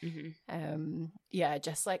 Yeah,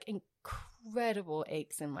 just like incredible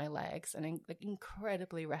aches in my legs and like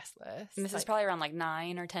incredibly restless. And this like, is probably around like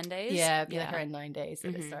 9 or 10 days. Yeah, like around 9 days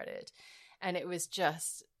that it started. And it was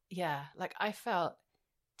just, like I felt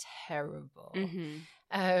terrible.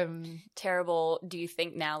 Terrible. Do you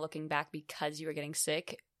think now, looking back, because you were getting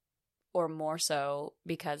sick, or more so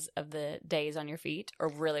because of the days on your feet, or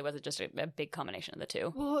really was it just a big combination of the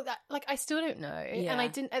two? Well, I still don't know. And I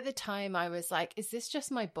didn't, at the time I was like, is this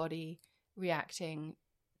just my body reacting?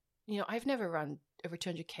 I've never run over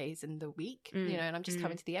 200 Ks in the week, and I'm just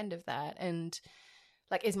coming to the end of that. And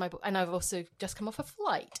like, and I've also just come off a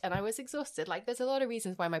flight and I was exhausted. Like, there's a lot of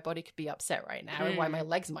reasons why my body could be upset right now and why my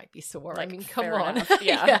legs might be sore. Like, I mean, come on.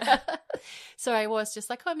 Yeah. So I was just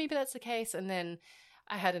like, oh, maybe that's the case. And then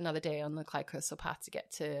I had another day on the Clyde Coastal Path to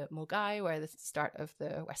get to Mulgai, where the start of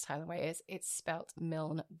the West Highland Way is. It's spelt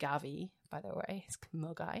Milne Gavi, by the way. It's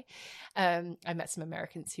Mulgai. I met some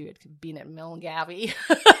Americans who had been at Milne Gavi.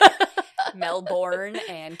 Melbourne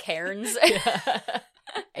and Cairns.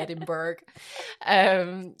 Edinburgh.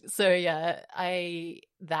 So yeah,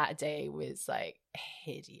 that day was like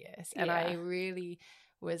hideous. And I really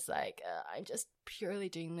was like, I'm just purely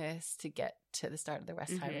doing this to get to the start of the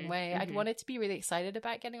West Highland Way. I'd wanted to be really excited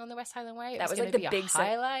about getting on the West Highland Way. That was like the big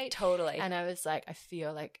highlight. Totally. And I was like, I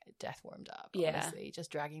feel like death warmed up, honestly,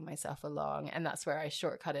 just dragging myself along. And that's where I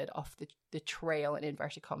shortcutted off the trail in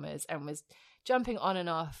inverted commas and was jumping on and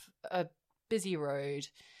off a busy road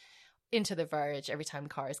into the verge every time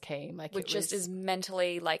cars came. Like, which just is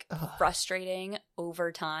mentally like frustrating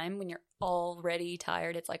over time when you're already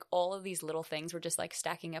tired. It's like all of these little things were just like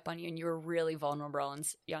stacking up on you, and you were really vulnerable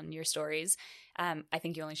on your stories. I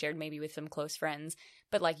think you only shared maybe with some close friends,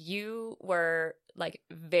 but like you were like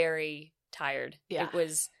very tired. Yeah. It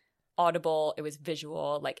was audible, it was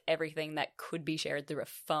visual, like everything that could be shared through a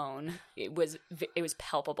phone. It was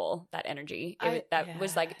palpable, that energy. That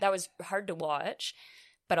was hard to watch,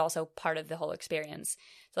 but also part of the whole experience.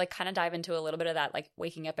 So like kind of dive into a little bit of that, like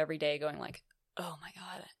waking up every day going like, oh my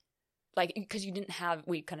God. Like, because you didn't have,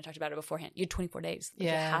 we kind of talked about it beforehand, you had 24 days.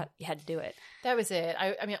 Like, you had to do it. That was it.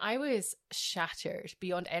 I mean, I was shattered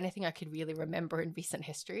beyond anything I could really remember in recent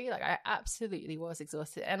history. Like, I absolutely was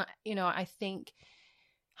exhausted. And, I think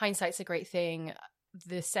hindsight's a great thing.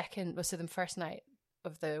 The first night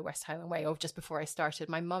of the West Highland Way, or just before I started,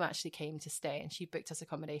 my mum actually came to stay and she booked us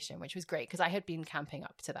accommodation, which was great because I had been camping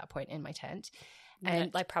up to that point in my tent.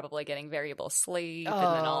 And like probably getting variable sleep and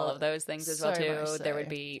then all of those things as well too. So. There would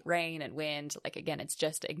be rain and wind. Like, again, it's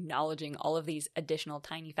just acknowledging all of these additional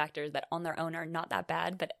tiny factors that on their own are not that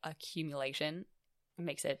bad, but accumulation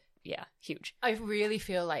makes it, huge. I really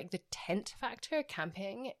feel like the tent factor,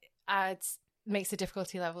 camping, makes the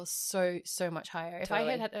difficulty level so much higher.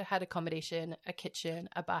 Totally. If I had accommodation, a kitchen,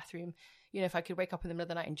 a bathroom, if I could wake up in the middle of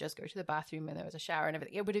the night and just go to the bathroom and there was a shower and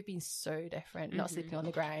everything, it would have been so different. Not sleeping on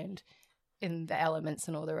the ground in the elements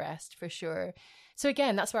and all the rest, for sure. So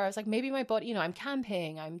again, that's where I was like, maybe my body, I'm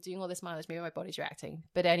camping, I'm doing all this mileage, maybe my body's reacting.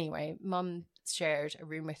 But anyway, Mum shared a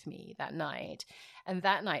room with me that night. And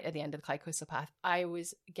that night at the end of the Clyde Coastal Path, I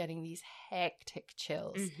was getting these hectic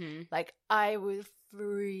chills. Like, I was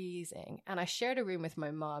freezing. And I shared a room with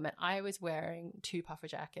my mum and I was wearing 2 puffer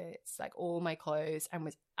jackets, like all my clothes, and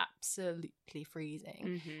was absolutely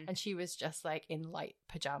freezing. And she was just like in light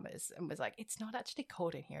pajamas and was like, it's not actually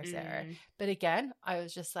cold in here, Sarah. But again, I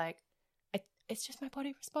was just like, it's just my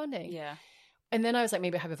body responding. Yeah. And then I was like,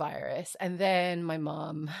 maybe I have a virus. And then my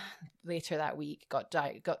mom later that week got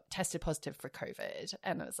tested positive for COVID.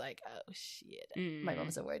 And I was like, oh shit. My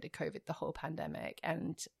mom's avoided COVID the whole pandemic.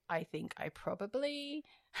 And I think I probably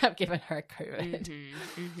have given her COVID.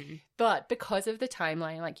 But because of the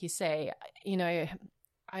timeline, like you say,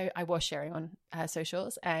 I was sharing on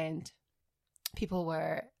socials and people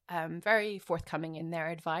were very forthcoming in their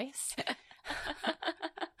advice.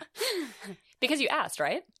 Because you asked,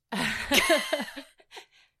 right?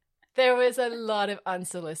 There was a lot of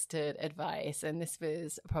unsolicited advice, and this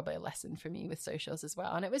was probably a lesson for me with socials as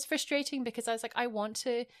well. And it was frustrating because I was like, I want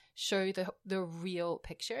to show the real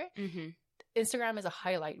picture. Instagram is a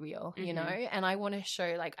highlight reel, and I want to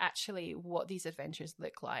show like actually what these adventures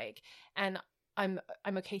look like. And I'm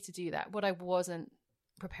okay to do that. What I wasn't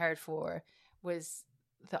prepared for was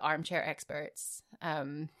the armchair experts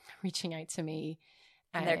reaching out to me.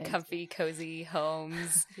 And their comfy, cozy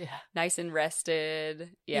homes, nice and rested.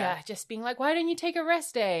 Yeah, just being like, why don't you take a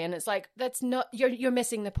rest day? And it's like, that's not, you're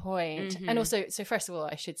missing the point. And also, so first of all,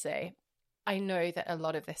 I should say, I know that a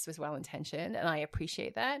lot of this was well-intentioned and I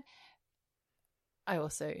appreciate that. I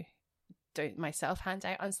also don't myself hand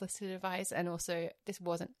out unsolicited advice. And also, this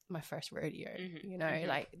wasn't my first rodeo, you know,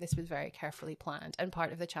 like this was very carefully planned. And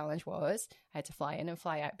part of the challenge was I had to fly in and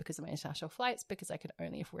fly out because of my international flights, because I could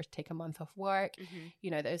only afford to take a month off work.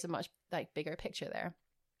 You know, there's a much like bigger picture there.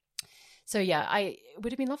 So yeah, it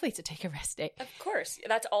would have been lovely to take a rest day. Of course.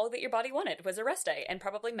 That's all that your body wanted was a rest day, and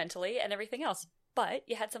probably mentally and everything else. But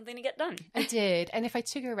you had something to get done. I did. And if I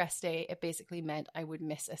took a rest day, it basically meant I would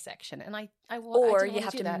miss a section. And or you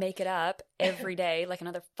have to make it up every day, like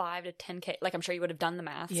another 5 to 10K. Like, I'm sure you would have done the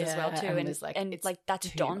maths as well too. And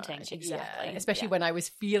that's daunting. Much. Exactly. Yeah. Especially when I was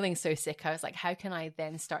feeling so sick, I was like, how can I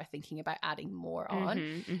then start thinking about adding more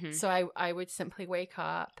on? So I would simply wake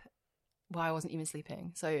up. Well, I wasn't even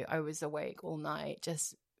sleeping. So I was awake all night,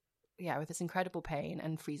 just, with this incredible pain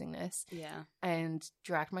and freezingness. Yeah. And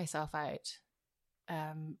dragged myself out.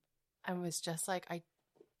 And was just like,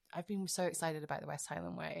 I've been so excited about the West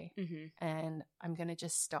Highland Way, and I'm going to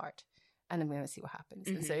just start, and I'm going to see what happens.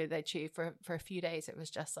 And so for a few days, it was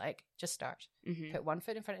just like, just start. Put one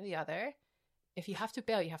foot in front of the other. If you have to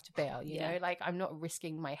bail, you have to bail, you know, like I'm not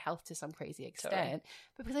risking my health to some crazy extent,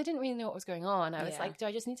 but because I didn't really know what was going on, I was like, do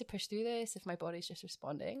I just need to push through this if my body's just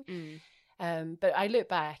responding? But I look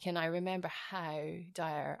back and I remember how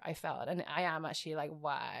dire I felt. And I am actually like,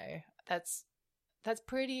 wow, that's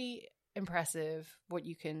pretty impressive what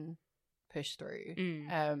you can push through.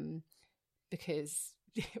 Because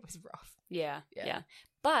it was rough. Yeah.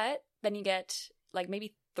 But then you get like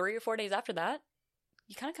maybe 3 or 4 days after that,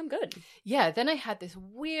 you kind of come good. Yeah. Then I had this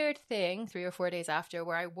weird thing 3 or 4 days after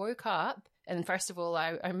where I woke up. And first of all,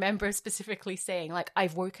 I remember specifically saying, like,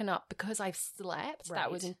 I've woken up because I've slept. Right.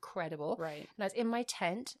 That was incredible. Right. And I was in my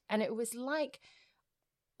tent, and it was like,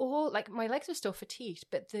 my legs were still fatigued,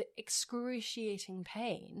 but the excruciating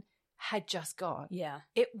pain had just gone. Yeah.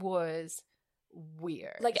 It was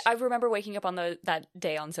weird. Like, I remember waking up on that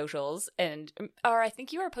day on socials, or I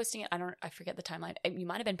think you were posting it. I forget the timeline. You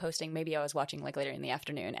might have been posting. Maybe I was watching like later in the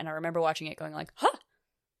afternoon, and I remember watching it going like, huh,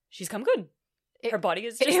 she's come good. Her body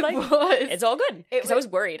is just like, it's all good. Because I was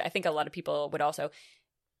worried. I think a lot of people would also,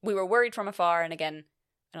 we were worried from afar. And again,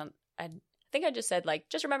 I think I just said like,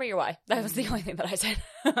 just remember your why. That was the only thing that I said.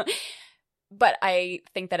 But I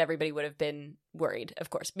think that everybody would have been worried, of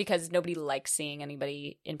course, because nobody likes seeing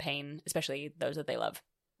anybody in pain, especially those that they love.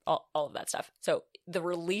 All of that stuff. So the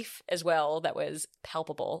relief as well that was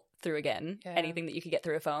palpable through, again, anything that you could get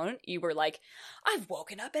through a phone, you were like, I've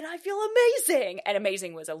woken up and I feel amazing. And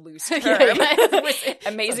amazing was a loose term.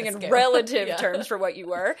 Amazing in relative terms for what you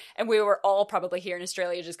were. And we were all probably here in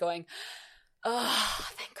Australia just going, oh,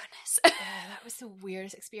 thank goodness. That was the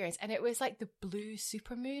weirdest experience. And it was like the blue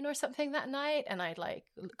supermoon or something that night. And I'd like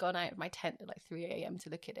gone out of my tent at like 3 a.m. to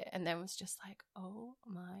look at it. And then was just like, oh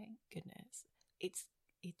my goodness. It's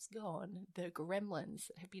gone. The gremlins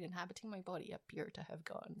that have been inhabiting my body appear to have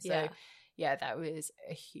gone. So yeah, that was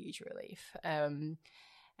a huge relief. And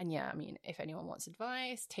yeah, I mean, if anyone wants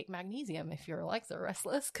advice, take magnesium if your legs are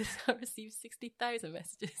restless, because I received 60,000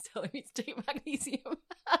 messages telling me to take magnesium.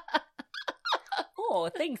 Oh,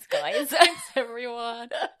 thanks, guys. Thanks, everyone.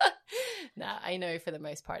 Nah, I know for the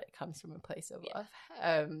most part it comes from a place of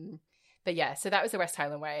love. But yeah, so that was the West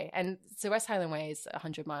Highland Way. And so West Highland Way is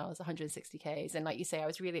 100 miles, 160 Ks. And like you say, I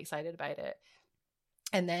was really excited about it.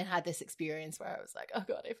 And then had this experience where I was like, oh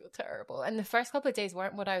God, I feel terrible. And the first couple of days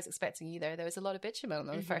weren't what I was expecting either. There was a lot of bitumen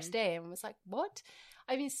on the first day. And I was like, what?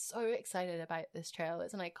 I've been so excited about this trail.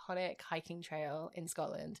 It's an iconic hiking trail in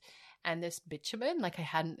Scotland. And this bitumen, like I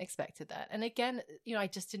hadn't expected that. And again, you know, I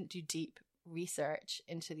just didn't do deep research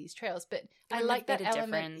into these trails, but I like that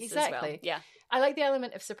element. Exactly. Well. Yeah. I like the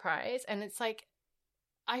element of surprise. And it's like,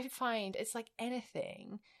 I find it's like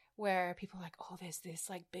anything where people are like, oh, there's this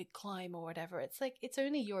like big climb or whatever. It's like, it's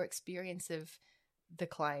only your experience of the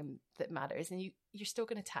climb that matters, and you're still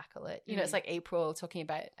going to tackle it. You know, it's like April talking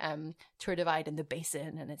about Tour Divide in the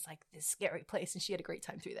Basin, and it's like this scary place, and she had a great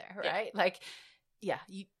time through there, right? Yeah. Like, yeah,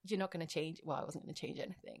 you're not going to change. Well, I wasn't going to change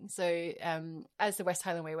anything. So as the West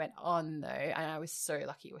Highland Way went on, though, and I was so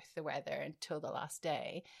lucky with the weather until the last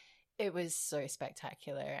day, it was so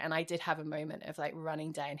spectacular. And I did have a moment of like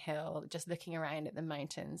running downhill, just looking around at the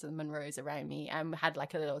mountains and Munros around me, and had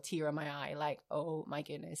like a little tear in my eye, like, oh my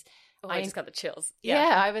goodness. Oh, I just got the chills. Yeah,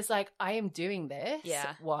 I was like, I am doing this.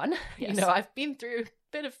 Yeah. One, you know, I've been through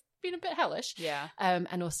been a bit hellish. Yeah.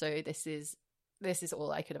 And also this is this is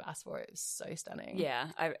all I could have asked for. It was so stunning. Yeah,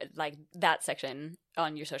 I like that section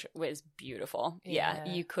on your social was beautiful. Yeah,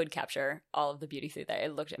 you could capture all of the beauty through there.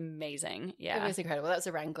 It looked amazing. Yeah, it was incredible. That was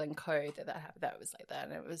a wrangling code that was like that,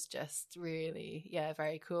 and it was just really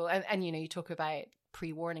very cool. And you know, you talk about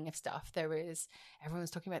pre-warning of stuff. Everyone was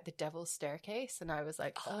talking about the Devil's Staircase, and I was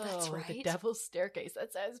like, oh that's right, the Devil's Staircase.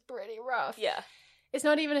 That sounds pretty rough. Yeah, it's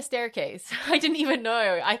not even a staircase. I didn't even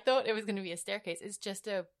know. I thought it was going to be a staircase. It's just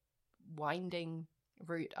a winding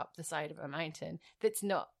route up the side of a mountain that's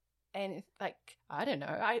not, and like, I don't know,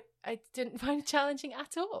 I didn't find it challenging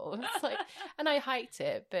at all. It's like, and I hiked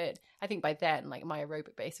it, but I think by then like my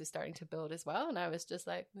aerobic base was starting to build as well, and I was just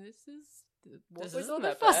like, this is all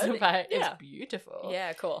the fuss about. It's beautiful.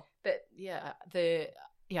 Yeah, cool. But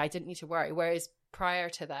I didn't need to worry. Whereas prior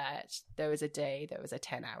to that, there was a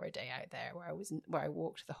 10-hour day out there where I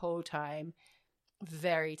walked the whole time.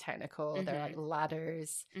 Very technical. Mm-hmm. There are like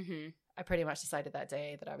ladders. Mm-hmm. I pretty much decided that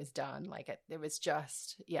day that I was done. Like it was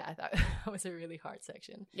just, that was a really hard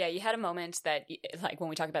section. Yeah, you had a moment that, like when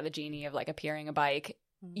we talk about the genie of like appearing a bike,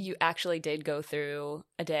 you actually did go through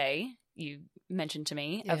a day. You mentioned to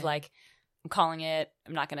me of like, I'm calling it.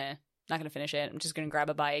 I'm not gonna finish it. I'm just gonna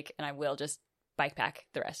grab a bike and I will just bike pack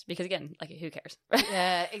the rest, because again, like, who cares?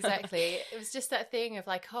 Yeah, exactly. It was just that thing of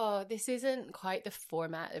like, oh, this isn't quite the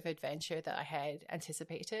format of adventure that I had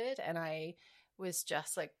anticipated, and I was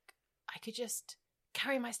just like, I could just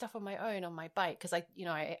carry my stuff on my own on my bike, because I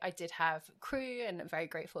did have crew, and I'm very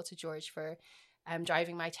grateful to George for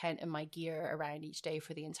driving my tent and my gear around each day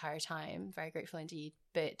for the entire time. Very grateful indeed.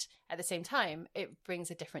 But at the same time, it brings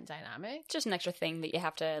a different dynamic. Just an extra thing that you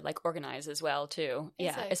have to like organize as well too.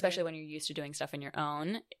 Exactly. Yeah, especially when you're used to doing stuff on your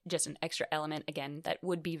own. Just an extra element, again, that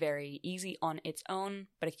would be very easy on its own,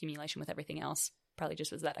 but accumulation with everything else probably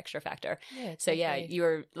just was that extra factor. Yeah, so yeah, you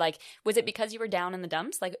were like, was it because you were down in the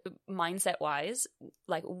dumps, like mindset wise?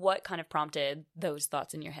 Like, what kind of prompted those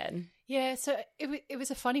thoughts in your head? Yeah, so it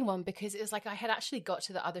was a funny one, because it was like I had actually got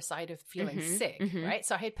to the other side of feeling sick, right?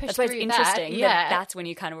 So I had pushed through that. That's why it's interesting. Yeah, that's when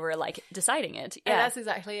you kind of were like deciding it. Yeah, and that's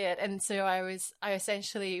exactly it. And so I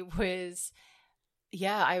essentially was,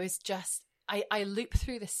 I was just, I loop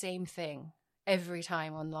through the same thing every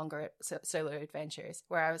time on longer solo adventures,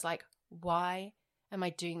 where I was like, why am I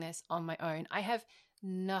doing this on my own? I have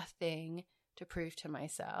nothing to prove to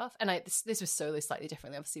myself. And this was solo slightly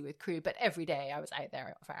differently, obviously, with crew, but every day I was out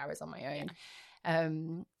there for hours on my own. Yeah.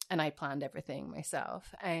 And I planned everything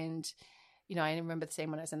myself. And, I remember the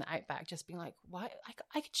same when I was in the Outback, just being like, why?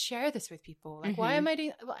 I could share this with people. Like, why am I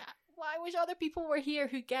doing, why wish other people were here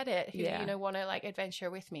who get it, who, want to like adventure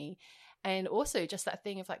with me. And also just that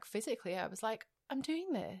thing of like, physically, I was like, I'm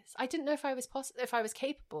doing this. I didn't know if I was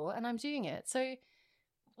capable, and I'm doing it. So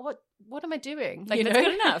what am I doing? Like, that's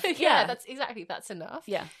good enough. Yeah, that's enough.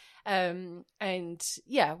 Yeah.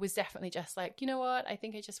 Was definitely just like, you know what? I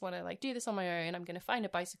think I just want to like do this on my own. I'm going to find a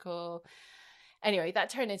bicycle. Anyway, that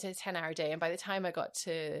turned into a 10-hour day. And by the time I got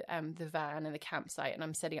to the van and the campsite and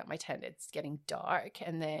I'm setting up my tent, it's getting dark.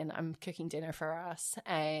 And then I'm cooking dinner for us,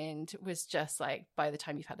 and was just like, by the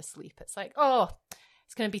time you've had a sleep, it's like, oh,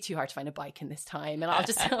 it's going to be too hard to find a bike in this time, and I'll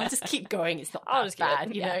just keep going. It's not that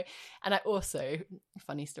bad, you know. And I also,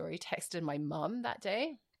 funny story, texted my mum that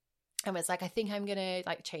day and was like, I think I'm going to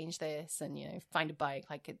like change this and, find a bike.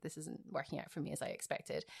 Like, this isn't working out for me as I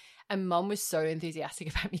expected. And mum was so enthusiastic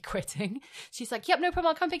about me quitting. She's like, yep, no problem.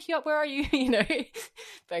 I'll come pick you up. Where are you?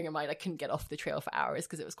 Bearing in mind, I couldn't get off the trail for hours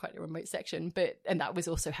because it was quite a remote section. And that was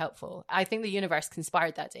also helpful. I think the universe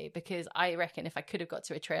conspired that day, because I reckon if I could have got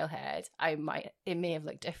to a trailhead, it may have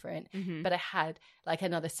looked different. Mm-hmm. But I had like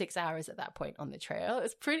another 6 hours at that point on the trail.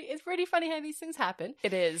 It's pretty funny how these things happen.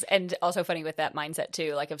 It is. And also funny with that mindset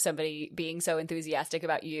too, like of somebody being so enthusiastic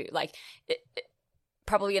about you, like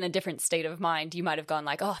probably in a different state of mind, you might have gone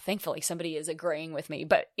like, oh, thankfully somebody is agreeing with me.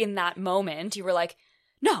 But in that moment, you were like,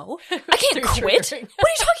 no, I can't quit. What are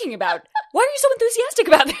you talking about? Why are you so enthusiastic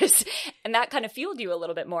about this? And that kind of fueled you a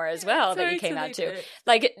little bit more as well, that you came out to.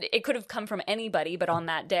 Like, it could have come from anybody, but on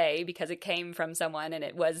that day, because it came from someone and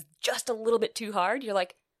it was just a little bit too hard, you're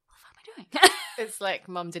like, what am I doing? It's like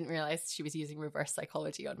mum didn't realize she was using reverse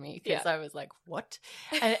psychology on me, because I was like, what?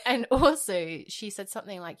 And also she said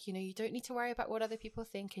something like, you don't need to worry about what other people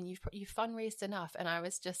think, and you've fundraised enough. And I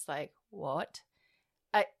was just like, what?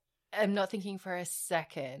 I'm not thinking for a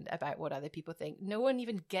second about what other people think. No one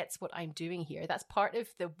even gets what I'm doing here. That's part of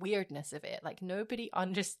the weirdness of it. Like, nobody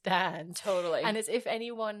understands. Totally. And as if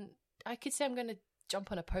anyone, I could say I'm going to jump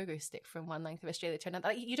on a pogo stick from one length of Australia to another.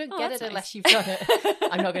 Like, you don't get it unless you've done it.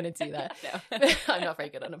 I'm not going to do that. No. I'm not very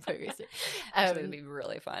good on a pogo stick. Actually, it'd be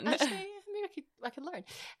really fun. Actually, maybe I I could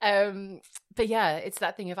learn. But yeah, it's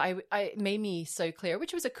that thing of I it made me so clear,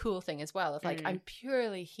 which was a cool thing as well, of like, I'm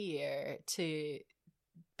purely here to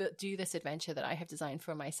do this adventure that I have designed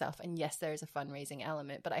for myself. And yes, there is a fundraising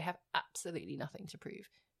element, but I have absolutely nothing to prove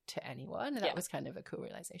to anyone. And that was kind of a cool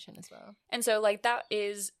realization as well. And so like that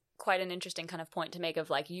is quite an interesting kind of point to make of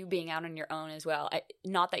like you being out on your own as well.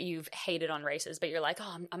 Not that you've hated on races, but you're like,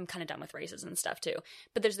 oh, I'm kind of done with races and stuff too.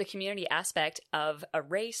 But there's the community aspect of a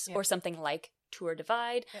race or something like Tour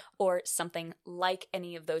Divide or something like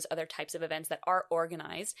any of those other types of events that are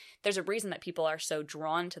organized. There's a reason that people are so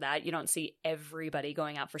drawn to that. You don't see everybody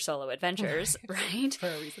going out for solo adventures, right? For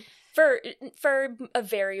a reason. For a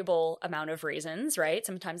variable amount of reasons, right?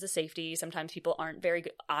 Sometimes the safety, sometimes people aren't very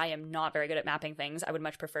good. I am not very good at mapping things. I would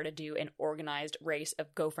much prefer to do an organized race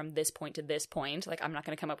of go from this point to this point. Like I'm not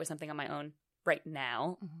going to come up with something on my own right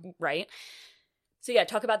now, right? So yeah,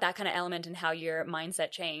 talk about that kind of element and how your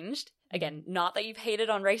mindset changed. Again, not that you've hated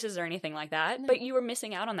on races or anything like that, but you were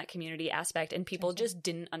missing out on that community aspect and people just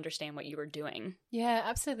didn't understand what you were doing. Yeah,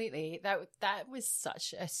 absolutely. That was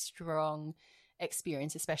such a strong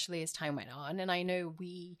experience, especially as time went on. And I know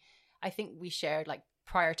I think we shared like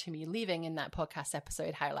prior to me leaving in that podcast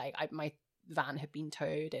episode how like my van had been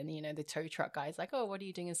towed and, you know, the tow truck guy's like, oh, what are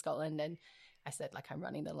you doing in Scotland? And I said, like, I'm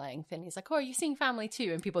running the length. And he's like, oh, are you seeing family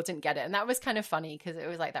too? And people didn't get it. And that was kind of funny because it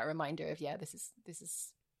was like that reminder of, yeah, this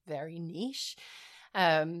is very niche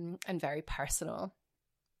and very personal.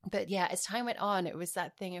 But yeah, as time went on, it was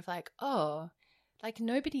that thing of like, oh, like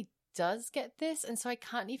nobody does get this. And so I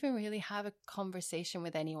can't even really have a conversation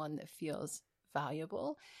with anyone that feels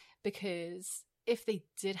valuable, because if they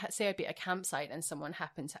did say I'd be at a campsite and someone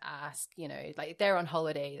happened to ask, you know, like they're on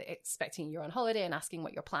holiday, expecting you're on holiday and asking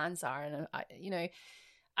what your plans are. And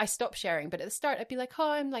I stopped sharing. But at the start, I'd be like, oh,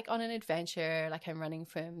 I'm like on an adventure, like I'm running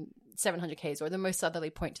from 700 Ks or the most southerly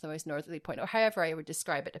point to the most northerly point, or however I would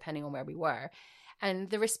describe it, depending on where we were.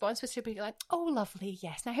 And the response was to be like, oh, lovely,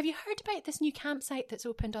 yes. Now, have you heard about this new campsite that's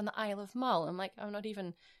opened on the Isle of Mull? I'm like, I'm not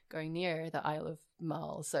even going near the Isle of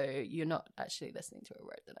Mull, so you're not actually listening to a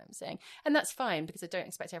word that I'm saying. And that's fine, because I don't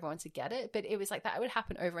expect everyone to get it. But it was like that would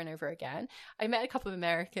happen over and over again. I met a couple of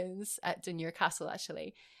Americans at Dunure Castle,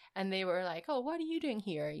 actually, and they were like, oh, what are you doing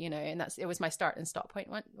here? You know, and it was my start and stop point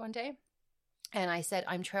one day. And I said,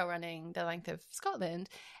 I'm trail running the length of Scotland.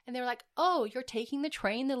 And they were like, oh, you're taking the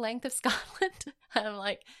train the length of Scotland? And I'm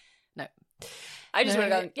like, no. I just would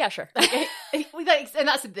have gone, yeah, sure. And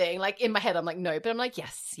that's the thing. Like in my head, I'm like, no. But I'm like,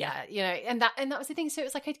 yes, yeah. You know, and that was the thing. So it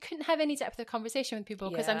was like I couldn't have any depth of conversation with people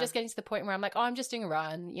because I'm just getting to the point where I'm like, oh, I'm just doing a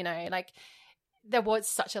run. You know, like there was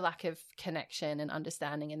such a lack of connection and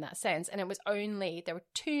understanding in that sense. And it was there were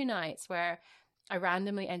 2 nights where I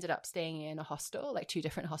randomly ended up staying in a hostel, like 2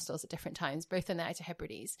 different hostels at different times, both in the Outer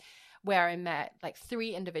Hebrides, where I met like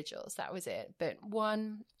 3 individuals. That was it. But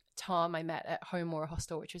one, Tom, I met at Homemore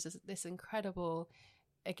Hostel, which was this incredible,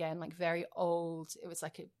 again, like very old, it was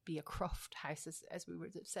like it'd be a croft house, as we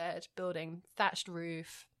would have said, building, thatched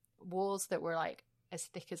roof, walls that were like as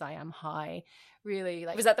thick as I am high, really.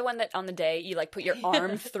 Like, was that the one that on the day you like put your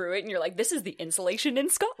arm through it and you're like, this is the insulation in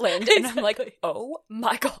Scotland? And I'm like, oh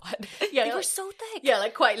my God. Yeah, they were so thick. Yeah,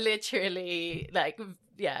 like quite literally, like,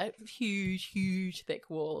 yeah, huge thick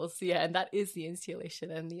walls. Yeah, and that is the insulation,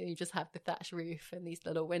 and you just have the thatch roof and these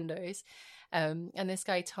little windows. And this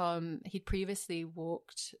guy Tom, he'd previously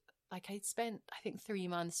walked, like I'd spent I think 3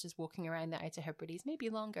 months just walking around the Outer Hebrides, maybe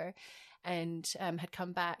longer, and had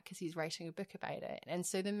come back because he's writing a book about it. And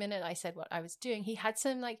so the minute I said what I was doing, he had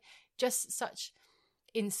some like just such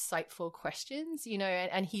insightful questions, you know,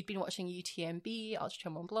 and he'd been watching UTMB, Ultra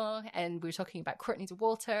Trail Mont Blanc, and we were talking about Courtney de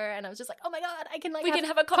Walter, and I was just like, oh my God, I can like we can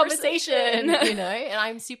have a conversation. You know, and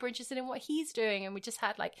I'm super interested in what he's doing. And we just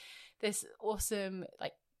had like this awesome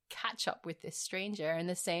like catch up with this stranger. And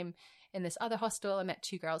the same in this other hostel, I met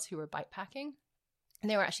 2 girls who were bikepacking. And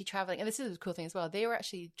they were actually traveling, and this is a cool thing as well, they were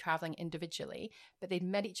actually traveling individually, but they'd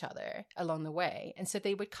met each other along the way. And so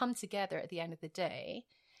they would come together at the end of the day,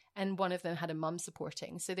 and one of them had a mum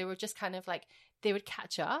supporting. So they were just kind of like, they would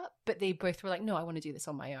catch up, but they both were like, no, I want to do this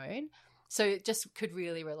on my own. So it just could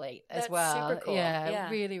really relate as well. Super cool. Yeah,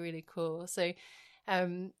 really, really cool. So I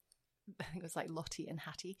think it was like Lottie and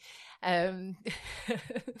Hattie. And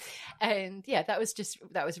yeah, that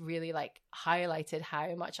was really like highlighted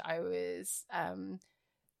how much I was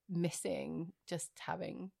missing just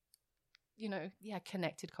having, you know,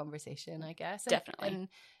 connected conversation, I guess. Definitely. And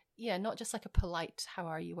yeah, not just like a polite, how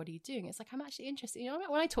are you? What are you doing? It's like, I'm actually interested. You know,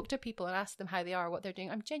 when I talk to people and ask them how they are, what they're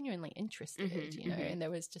doing, I'm genuinely interested, you know, and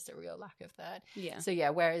there was just a real lack of that. Yeah. So yeah,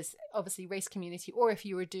 whereas obviously race community, or if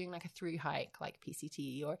you were doing like a through hike, like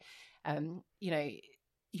PCT, or, you know,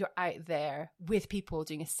 you're out there with people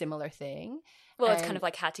doing a similar thing. Well, it's kind of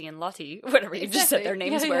like Hattie and Lottie, whatever you just said their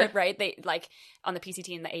names were, right? They like on the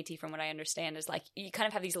PCT and the AT, from what I understand, is like you kind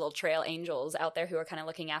of have these little trail angels out there who are kind of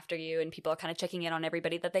looking after you, and people are kind of checking in on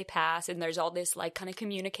everybody that they pass, and there's all this like kind of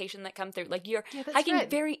communication that comes through. Like you're hiking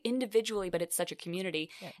very individually, but it's such a community.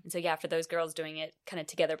 Yeah. And so for those girls doing it kind of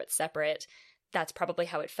together but separate, that's probably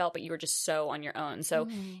how it felt, but you were just so on your own. So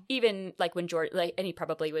even like when George, like, and he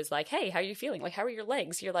probably was like, hey, how are you feeling? Like, how are your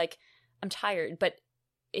legs? You're like, I'm tired. But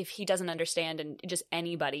if he doesn't understand, and just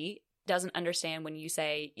anybody doesn't understand when you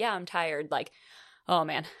say, yeah, I'm tired, like, oh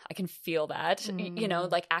man, I can feel that, you know,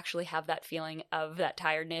 like actually have that feeling of that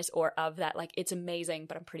tiredness or of that, like, it's amazing,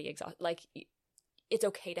 but I'm pretty exhausted. Like, it's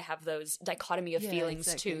okay to have those dichotomy of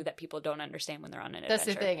feelings too that people don't understand when they're on an adventure. That's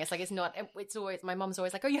the thing. It's like, it's always, my mom's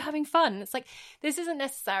always like, are you having fun? It's like, this isn't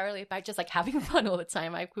necessarily about just like having fun all the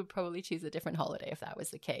time. I would probably choose a different holiday if that was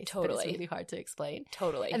the case. Totally. But it's really hard to explain.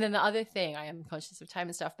 Totally. And then the other thing, I am conscious of time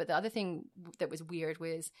and stuff, but the other thing that was weird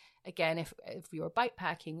was, again, if you're bike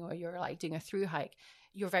packing or you're like doing a through hike,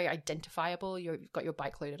 you're very identifiable. You've got your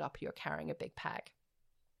bike loaded up, you're carrying a big pack.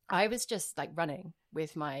 I was just like running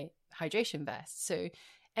with my hydration vest. So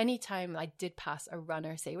anytime I did pass a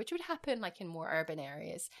runner, say, which would happen like in more urban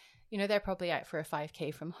areas, you know, they're probably out for a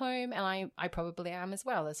 5K from home, and I probably am as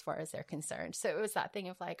well, as far as they're concerned. So it was that thing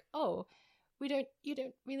of like, oh, you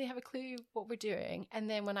don't really have a clue what we're doing. And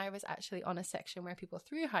then when I was actually on a section where people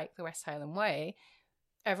through hike the West Highland Way,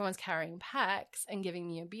 everyone's carrying packs and giving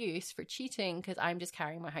me abuse for cheating because I'm just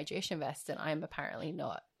carrying my hydration vest and I'm apparently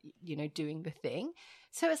not, you know, doing the thing.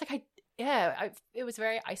 So it's like, it was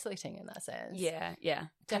very isolating in that sense. Yeah.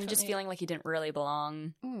 Kind of just feeling like you didn't really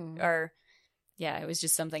belong, or it was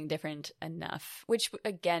just something different enough, which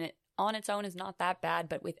again, on its own is not that bad,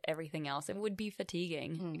 but with everything else, it would be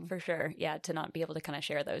fatiguing for sure. Yeah, to not be able to kind of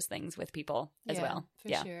share those things with people as well. For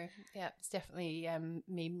sure. Yeah, it's definitely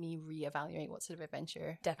made me reevaluate what sort of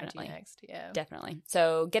adventure I do next. Yeah, definitely.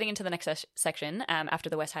 So getting into the next section after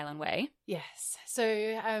the West Highland Way. Yes. So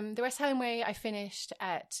the West Highland Way, I finished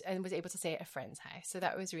at and was able to stay at a friend's house. So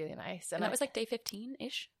that was really nice. And that was like day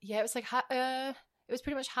 15-ish? Yeah, it was like it was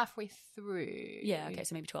pretty much halfway through. Yeah, okay,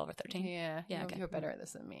 so maybe 12 or 13. Yeah, okay. You're better at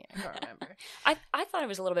this than me. I can't remember. I thought it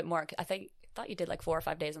was a little bit more. I thought you did like 4 or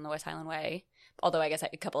 5 days on the West Highland Way. Although I guess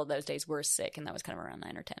a couple of those days were sick, and that was kind of around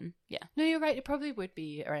 9 or 10. Yeah. No, you're right. It probably would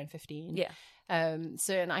be around 15. Yeah.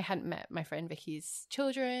 So, and I hadn't met my friend Vicky's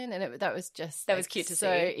children, and that was cute to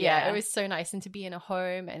see. Yeah, it was so nice, and to be in a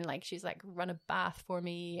home, and like she's like run a bath for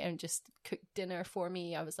me and just cook dinner for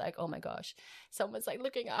me. I was like, oh my gosh, someone's like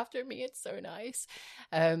looking after me. It's so nice.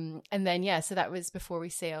 And then so that was before we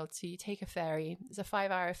sailed to take a ferry. It's a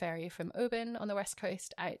 5-hour ferry from Oban on the west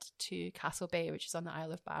coast out to Castle Bay, which is on the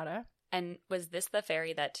Isle of Barra. And was this the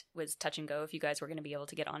ferry that was touch and go if you guys were going to be able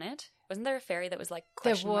to get on it? Wasn't there a ferry that was like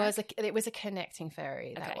it was a connecting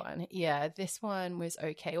ferry, that one. Yeah, this one was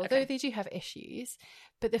okay. Although they do have issues.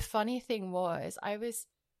 But the funny thing was,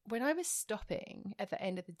 when I was stopping at the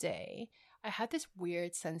end of the day, I had this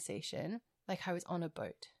weird sensation like I was on a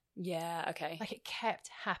boat. Yeah, okay. Like it kept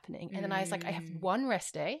happening. And then I was like, I have one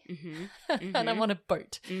rest day and I'm on a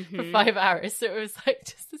boat for 5 hours. So it was like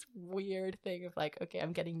just this weird thing of like, okay,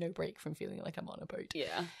 I'm getting no break from feeling like I'm on a boat.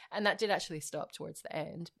 Yeah. And that did actually stop towards the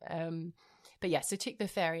end. But yeah, so took the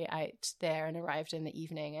ferry out there and arrived in the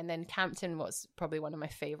evening. And then Campton was probably one of my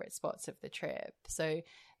favorite spots of the trip. So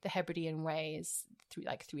the Hebridean Way is through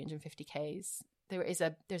like 350 Ks. There's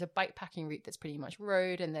a bike packing route that's pretty much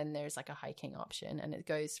road, and then there's like a hiking option, and it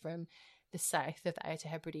goes from the south of the Outer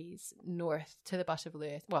Hebrides north to the Butt of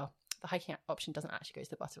Lewis. Well, the hiking option doesn't actually go to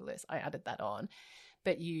the Butt of Lewis. I added that on.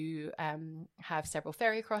 But you have several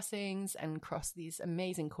ferry crossings and cross these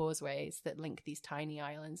amazing causeways that link these tiny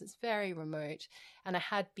islands. It's very remote. And I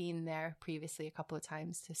had been there previously a couple of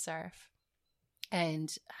times to surf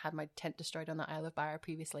and had my tent destroyed on the Isle of Barra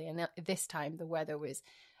previously. And this time the weather was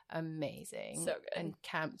amazing. So good. And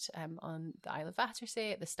camped on the Isle of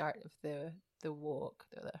Battersea at the start of the walk,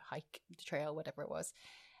 the hike, the trail, whatever it was.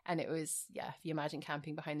 And it was, if you imagine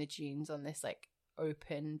camping behind the dunes on this like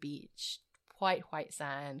open beach, white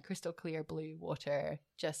sand, crystal clear blue water,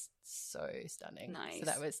 just so stunning. Nice.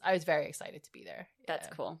 So I was very excited to be there. That's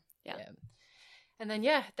cool. Yeah. And then,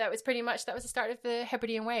 that was the start of the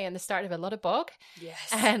Hebridean Way and the start of a lot of bog. Yes.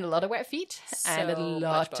 And a lot of wet feet and a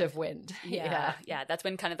lot of wind. Yeah. That's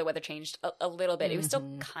when kind of the weather changed a little bit. It was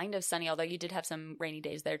still kind of sunny, although you did have some rainy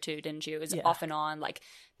days there too, didn't you? It was off and on, like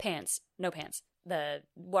no pants, the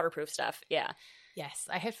waterproof stuff. Yeah. Yes,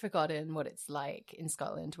 I had forgotten what it's like in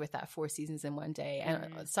Scotland with that 4 seasons in one day.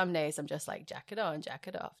 And some days I'm just like, jacket on,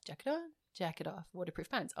 jacket off, jacket on, jacket off, waterproof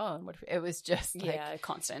pants on, waterproof. It was just like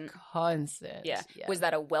constant. Yeah. Was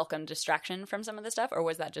that a welcome distraction from some of the stuff, or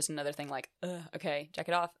was that just another thing like, okay,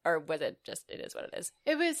 jacket off, or was it just it is what it is?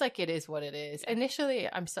 It was like, it is what it is. Initially,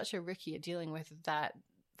 I'm such a rookie at dealing with that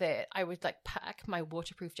I would like pack my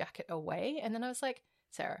waterproof jacket away, and then I was like,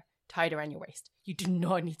 Sarah, tie it around your waist. You do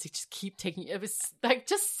not need to just keep taking it. It was like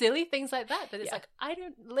just silly things like that it's like, I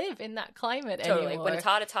don't live in that climate anymore. When it's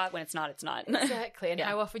hot, it's hot. When it's not, it's not. Exactly. And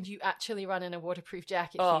how often do you actually run in a waterproof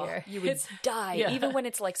jacket here? You would die. Even when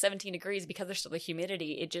it's like 17 degrees, because there's still the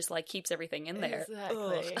humidity, it just like keeps everything in there.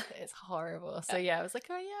 Exactly. It's horrible. So I was like,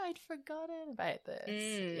 oh yeah, I'd forgotten about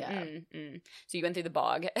this. So you went through the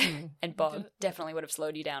bog, and bog definitely would have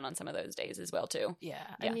slowed you down on some of those days as well too.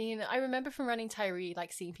 I mean, I remember from running Tyree,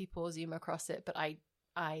 like seeing people zoom across it, but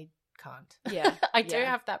I can't. I don't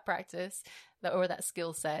have that practice or that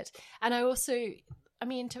skill set. And I also, I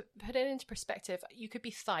mean, to put it into perspective, you could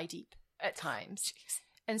be thigh deep at times.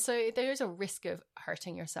 And so there's a risk of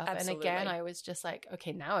hurting yourself. Absolutely. And again, I was just like,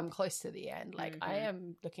 okay, now I'm close to the end. Like I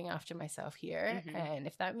am looking after myself here. And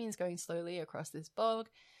if that means going slowly across this bog,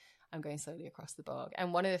 I'm going slowly across the bog.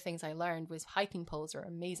 And one of the things I learned was hiking poles are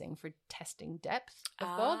amazing for testing depth of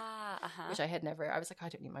bog, which I had never. I was like, I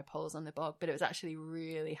don't need my poles on the bog, but it was actually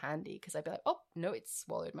really handy because I'd be like, oh no, it's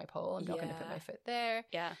swallowed my pole. I'm not going to put my foot there.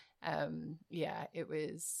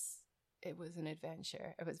 It was an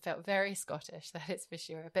adventure. Felt very Scottish, that is for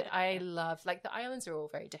sure. But I love, like, the islands are all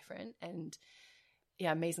very different and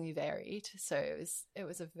amazingly varied. So it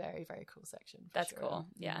was a very, very cool section. That's cool.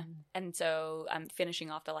 Yeah. And so finishing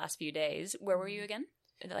off the last few days, where were you again?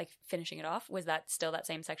 Like finishing it off, was that still that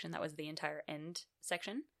same section that was the entire end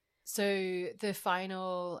section? So the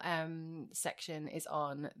final section is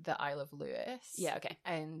on the Isle of Lewis. Yeah, okay.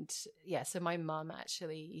 And so my mum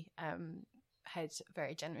actually had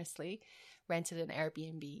very generously rented an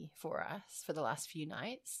Airbnb for us for the last few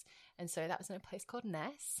nights. And so that was in a place called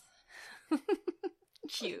Ness.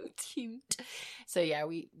 Cute. So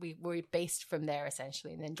we were based from there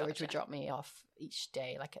essentially, and then George would drop me off each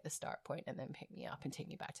day, like at the start point, and then pick me up and take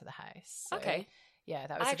me back to the house. So, okay. Yeah,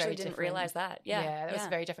 that was I actually didn't realize that. That was a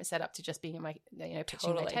very different setup to just being in my,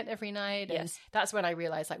 pitching my tent every night. And that's when I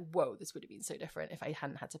realized, like, whoa, this would have been so different if I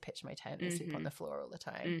hadn't had to pitch my tent and sleep on the floor all the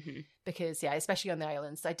time. Because especially on the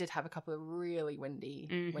islands, I did have a couple of really windy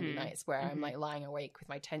nights where I'm like lying awake with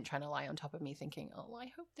my tent trying to lie on top of me, thinking, oh, I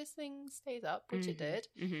hope this thing stays up, which it did.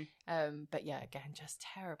 But again, just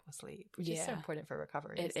terrible sleep, which is so important for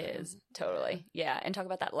recovery. It is totally. Yeah, and talk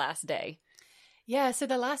about that last day. Yeah, so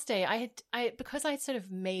the last day because I'd sort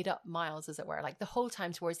of made up miles, as it were, like the whole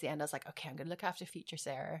time towards the end, I was like, okay, I'm going to look after future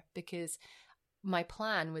Sarah, because my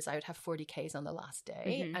plan was I would have 40 Ks on the last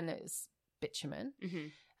day, and it was bitumen,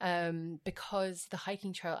 because the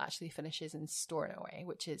hiking trail actually finishes in Stornoway,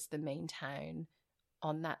 which is the main town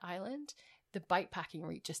on that island. The bikepacking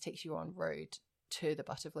route just takes you on road to the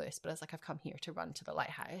Butt of Lewis, but I was like, I've come here to run to the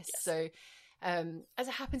lighthouse. So as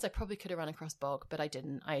it happens, I probably could have run across bog, but I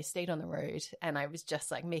didn't. I stayed on the road, and I was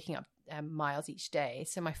just like making up miles each day.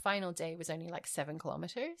 So my final day was only like 7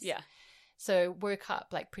 kilometers. Yeah. So woke up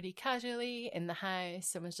like pretty casually in the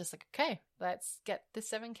house and was just like, okay, let's get the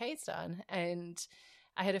 7Ks done. And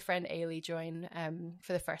I had a friend, Ailey, join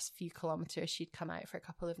for the first few kilometers. She'd come out for a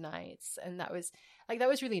couple of nights, and that was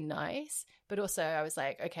really nice. But also I was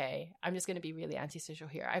like, okay, I'm just going to be really antisocial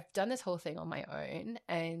here. I've done this whole thing on my own,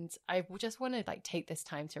 and I just want to like take this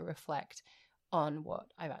time to reflect on what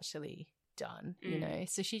I've actually done, you know?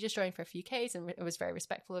 So she just joined for a few Ks and was very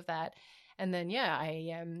respectful of that. And then,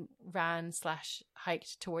 I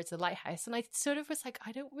ran/hiked towards the lighthouse, and I sort of was like,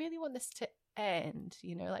 I don't really want this to end,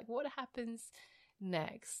 like what happens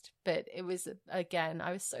next? But it was, again,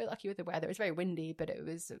 I was so lucky with the weather. It was very windy, but it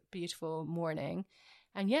was a beautiful morning.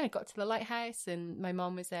 And I got to the lighthouse, and my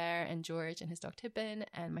mom was there, and George and his dog Tibbin,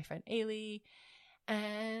 and my friend Ailey,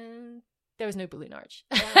 and there was no balloon arch.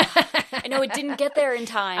 I know it didn't get there in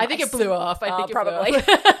time. I think it blew off. I think it probably. blew off.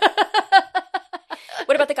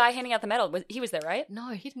 What about the guy handing out the medal? He was there, right? No,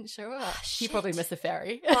 he didn't show up. He probably missed the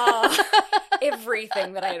ferry.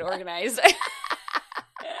 Everything that I had organized.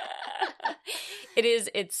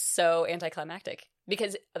 It's so anticlimactic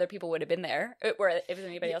because other people would have been there. If was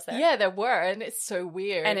anybody else there? Yeah, there were, and it's so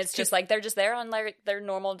weird. And it's just like they're just there on like their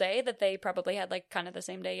normal day that they probably had like kind of the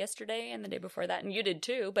same day yesterday and the day before that, and you did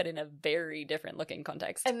too, but in a very different looking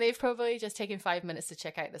context. And they've probably just taken 5 minutes to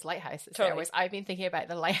check out this lighthouse. Totally. Whereas I've been thinking about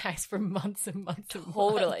the lighthouse for months and months and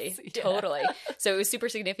months. Yeah. Totally. So it was super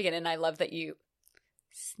significant, and I love that you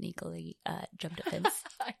sneakily jumped a fence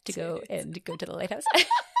to go to the lighthouse.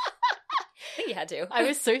 think you had to. I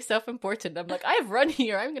was so self-important. I'm like, I've run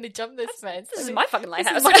here. I'm going to jump this fence. This is my fucking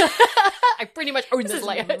lighthouse. I pretty much own this is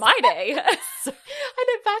lighthouse. my day. So I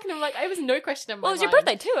look back and I'm like, I was no question in my Well, it was your mind.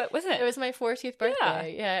 birthday too, wasn't it? It was my 40th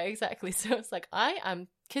birthday. Yeah, exactly. So it's like, I am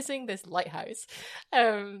kissing this lighthouse.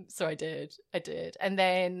 So I did. And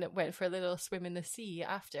then went for a little swim in the sea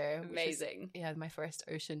after. Amazing. Yeah, my first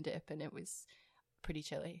ocean dip, and it was pretty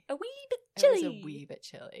chilly. A wee bit chilly. It was a wee bit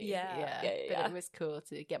chilly. Yeah. But it was cool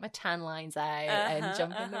to get my tan lines out and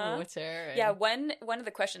jump in the water. And... Yeah, one of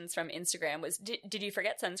the questions from Instagram was, did you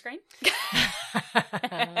forget sunscreen?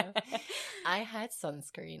 I had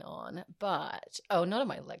sunscreen on, but not on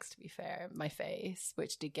my legs, to be fair, my face,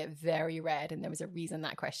 which did get very red, and there was a reason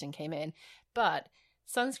that question came in. But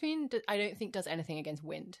sunscreen, I don't think does anything against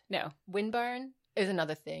wind. No. Windburn is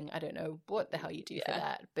another thing. I don't know what the hell you do for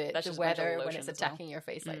that, but that's the just a bunch of weather when lotion it's as well. attacking your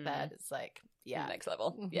face like that, it's like, yeah, next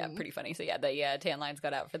level. Yeah, pretty funny. So yeah, the tan lines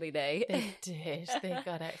got out for the day. They did. They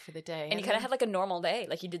got out for the day, and you kind of had like a normal day.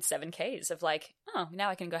 Like you did 7Ks of like, oh, now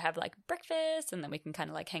I can go have like breakfast, and then we can kind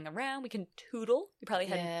of like hang around. We can toodle. You probably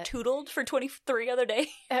had toodled for 23 other days.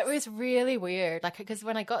 It was really weird. Like, because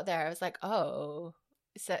when I got there, I was like, oh,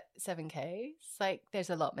 7Ks. Like, there's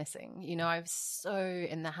a lot missing. You know, I was so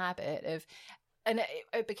in the habit of. And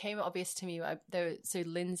it became obvious to me. So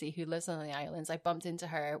Lindsay, who lives on the islands, I bumped into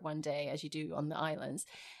her one day, as you do on the islands,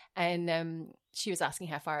 and she was asking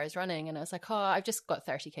how far I was running, and I was like, "Oh, I've just got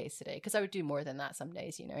 30Ks today," because I would do more than that some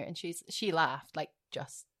days, you know. And she laughed, like,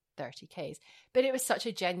 just 30Ks, but it was such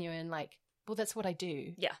a genuine, like, well, that's what I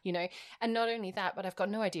do. Yeah. You know? And not only that, but I've got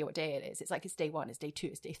no idea what day it is. It's like, it's day 1, it's day 2,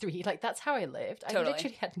 it's day 3. Like, that's how I lived. Totally. I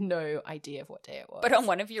literally had no idea of what day it was. But on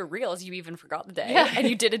one of your reels, you even forgot the day. Yeah. And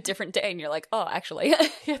you did a different day, and you're like, oh, actually.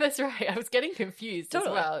 Yeah, that's right. I was getting confused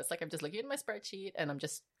Totally. as well. It's like, I'm just looking at my spreadsheet and I'm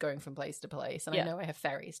just going from place to place. And I know I have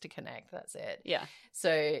ferries to connect. That's it. Yeah.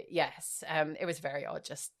 So, yes, it was very odd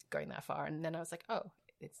just going that far. And then I was like, oh,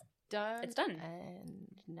 it's done. It's done. And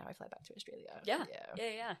now I fly back to Australia. Yeah.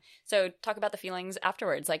 So talk about the feelings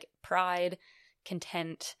afterwards, like pride,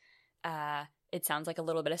 content. It sounds like a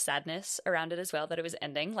little bit of sadness around it as well, that it was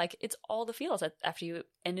ending. Like, it's all the feels after you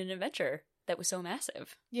end an adventure that was so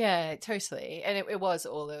massive. Yeah, totally. And it was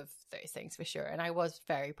all of those things for sure. And I was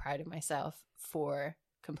very proud of myself for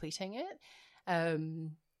completing it.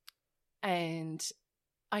 And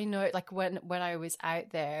I know, like, when I was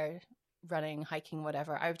out there running, hiking,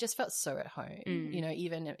 whatever, I just felt so at home. You know,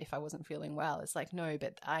 even if I wasn't feeling well, it's like, no,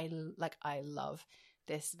 but I love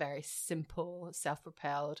this very simple,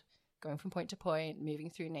 self-propelled, going from point to point,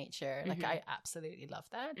 moving through nature. Like, I absolutely love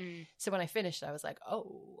that. So when I finished, I was like,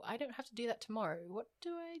 oh, I don't have to do that tomorrow. What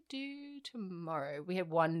do I do tomorrow? We had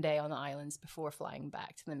one day on the islands before flying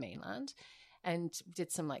back to the mainland, and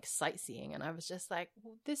did some like sightseeing, and I was just like,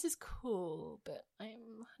 well, this is cool, but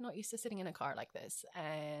I'm not used to sitting in a car like this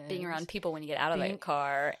and being around people when you get out of the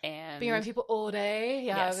car, and being around people all day.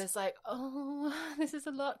 Yes. I was like, oh, this is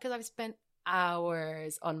a lot, because I've spent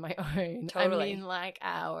hours on my own. Totally. I mean, like,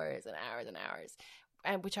 hours and hours and hours,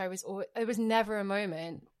 and which I was it was never a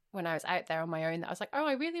moment when I was out there on my own that I was like, oh,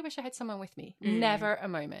 I really wish I had someone with me. Never a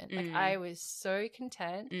moment. Like, I was so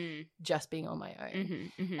content just being on my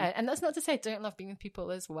own. And that's not to say I don't love being with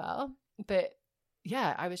people as well, but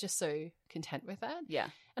yeah, I was just so content with that. Yeah.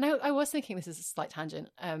 And I was thinking, this is a slight tangent,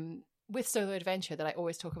 with solo adventure that I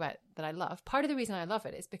always talk about that I love. Part of the reason I love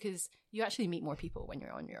it is because you actually meet more people when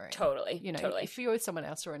you're on your own. Totally. You know, totally. if you're with someone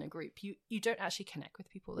else or in a group, you don't actually connect with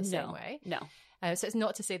people the same way. No. So it's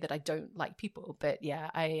not to say that I don't like people, but yeah,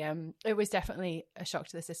 it was definitely a shock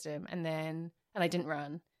to the system. And I didn't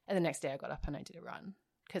run. And the next day I got up and I did a run,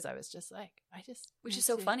 because I was just like, which is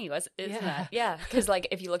so funny, isn't that? Yeah. Because like,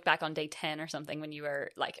 if you look back on day 10 or something, when you were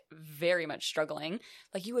like very much struggling,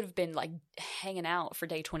 like you would have been like hanging out for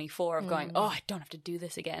day 24 of going, oh, I don't have to do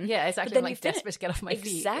this again. Yeah, exactly. I'm like desperate to get off my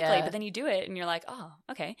feet. Exactly. Yeah. But then you do it and you're like, oh,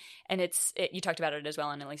 okay. And you talked about it as well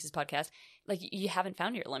on Elise's podcast. Like, you haven't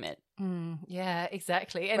found your limit. Yeah,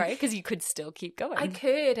 exactly. And right? Because you could still keep going. I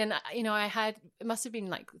could. And, you know, it must have been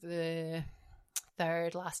like the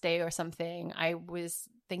third last day or something. I was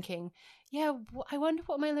thinking, yeah, I wonder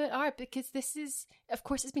what my limit are, because this is, of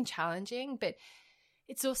course, it's been challenging, but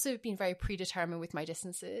it's also been very predetermined with my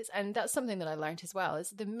distances. And that's something that I learned as well, is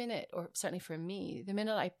the minute, or certainly for me, the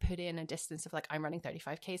minute I put in a distance of like, I'm running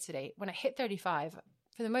 35Ks today, when I hit 35,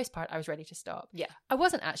 for the most part, I was ready to stop. Yeah. I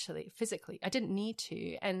wasn't actually physically, I didn't need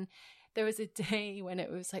to. And there was a day when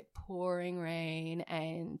it was like pouring rain,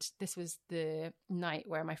 and this was the night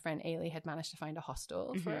where my friend Ailey had managed to find a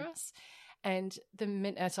hostel for us. And the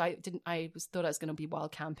minute, so thought I was going to be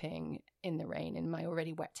wild camping in the rain in my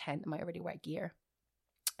already wet tent and my already wet gear.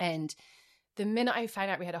 And the minute I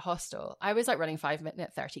found out we had a hostel, I was like running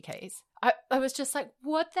 5-minute 30Ks. I was just like,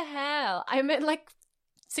 what the hell? I'm at like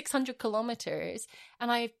 600 kilometers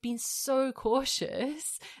and I've been so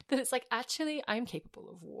cautious that it's like, actually, I'm capable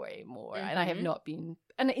of way more. And I have not been,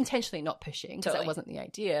 and intentionally not pushing because that wasn't the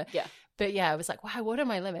idea. Yeah. But yeah, I was like, wow, what are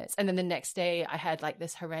my limits? And then the next day I had like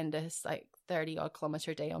this horrendous, like 30 odd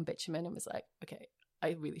kilometer day on bitumen and was like, okay,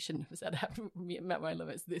 I really shouldn't have said I've met my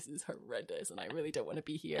limits. This is horrendous and I really don't want to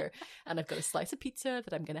be here. And I've got a slice of pizza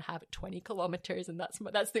that I'm going to have at 20 kilometers and that's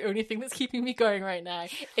the only thing that's keeping me going right now.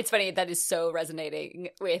 It's funny, that is so resonating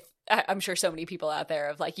with, I'm sure so many people out there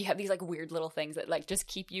of like, you have these like weird little things that like just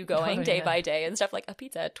keep you going day by day and stuff, like a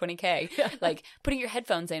pizza at 20K, like putting your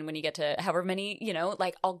headphones in when you get to however many, you know,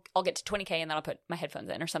 like I'll get to 20K and then I'll put my headphones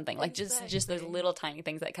in or something, like just those little tiny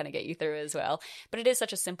things that kind of get you through as well. But it is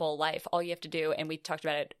such a simple life. All you have to do, and we talked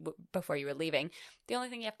about it before you were leaving, the only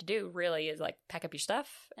thing you have to do really is like pack up your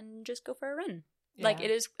stuff and just go for a run. Like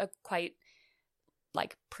it is a quite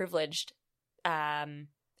like privileged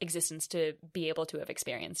existence to be able to have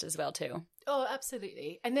experienced as well too. Oh,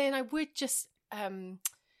 absolutely. And then I would just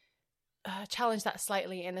challenge that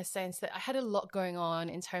slightly in the sense that I had a lot going on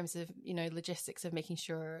in terms of, you know, logistics of making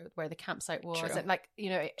sure where the campsite was. True. And like, you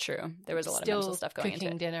know, There was a lot of mental stuff going into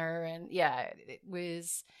it. Dinner and it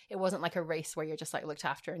wasn't like a race where you're just like looked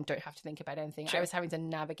after and don't have to think about anything. True. I was having to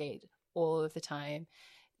navigate all of the time.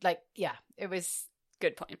 Like, yeah, it was...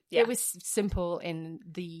 Good point. Yeah. It was simple in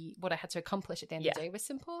what I had to accomplish at the end of the day was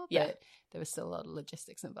simple, but there was still a lot of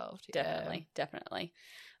logistics involved. Definitely.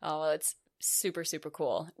 Oh, well, it's super, super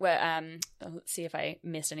cool. Well, let's see if I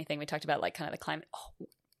missed anything. We talked about like kind of the climate. Oh,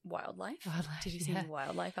 wildlife. Did you see any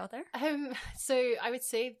wildlife out there? So I would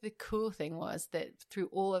say the cool thing was that through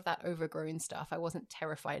all of that overgrown stuff, I wasn't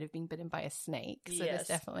terrified of being bitten by a snake. So there's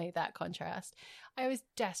definitely that contrast. I was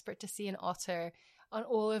desperate to see an otter. On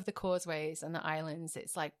all of the causeways and the islands,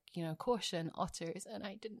 it's like, you know, caution, otters, and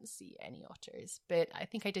I didn't see any otters, but I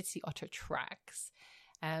think I did see otter tracks.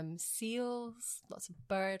 Seals, lots of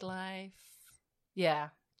bird life. Yeah,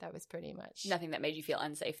 that was pretty much. Nothing that made you feel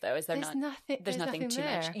unsafe, though, is there? There's nothing too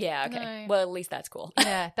there. much. Yeah, okay. No. Well, at least that's cool.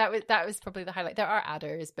 Yeah, that was probably the highlight. There are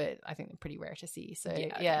adders, but I think they're pretty rare to see. So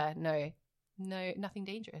no, nothing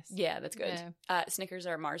dangerous. Yeah, that's good. Yeah. Snickers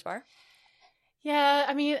or Mars bar? Yeah,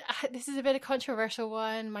 I mean, this is a bit of a controversial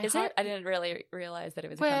one. Is it? I didn't really realize that it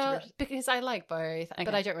was a Well, controversial. because I like both,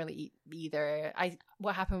 but I don't really eat either.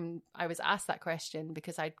 What happened, I was asked that question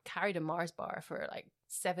because I'd carried a Mars bar for like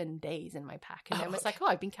 7 days in my pack. And then was like,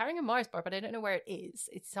 I've been carrying a Mars bar, but I don't know where it is.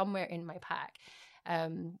 It's somewhere in my pack.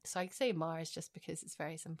 So I say Mars just because it's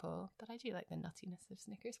very simple, but I do like the nuttiness of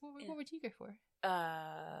Snickers. What would you go for?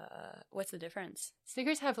 What's the difference?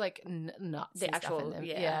 Snickers have like nuts, the actual stuff in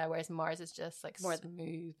them. Whereas Mars is just like more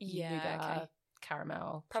smooth, nougat,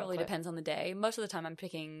 caramel. Probably chocolate. Depends on the day. Most of the time, I'm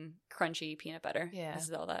picking crunchy peanut butter. Yeah, this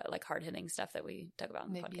is all that like hard hitting stuff that we talk about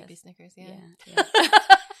in the podcast. Maybe Snickers, yeah.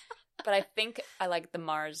 But I think I like the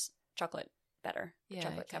Mars chocolate better,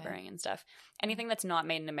 chocolate covering and stuff. Anything that's not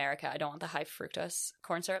made in America, I don't want the high fructose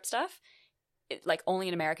corn syrup stuff. Like only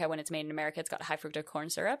in America, when it's made in America, it's got high fructose corn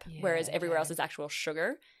syrup, whereas everywhere else is actual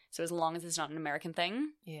sugar. So as long as it's not an American thing,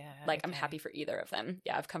 I'm happy for either of them.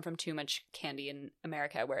 Yeah, I've come from too much candy in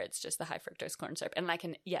America where it's just the high fructose corn syrup, and I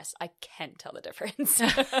can tell the difference.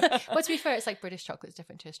 Well, to be fair, it's like British chocolate is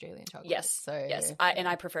different to Australian chocolate. Yes,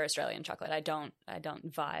 I prefer Australian chocolate. I don't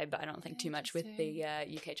vibe. I don't think too much with the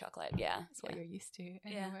UK chocolate. Yeah, that's what you're used to.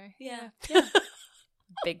 Anyway. Yeah.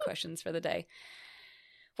 Big questions for the day.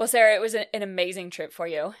 Well, Sarah, it was an amazing trip for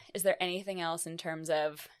you. Is there anything else in terms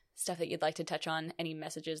of stuff that you'd like to touch on? Any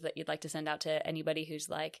messages that you'd like to send out to anybody who's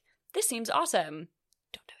like, this seems awesome?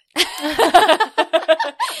 Don't do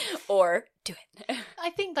it. Or do it. I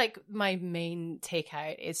think like my main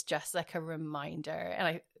takeout is just like a reminder,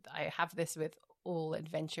 and I have this with all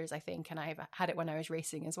adventures, I think, and I've had it when I was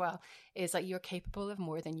racing as well, is like you're capable of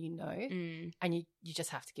more than you know, and you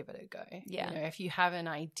just have to give it a go. Yeah. You know, if you have an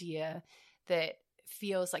idea that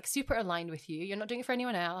feels like super aligned with you, you're not doing it for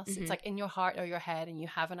anyone else, it's like in your heart or your head, and you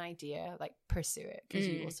have an idea, like pursue it, because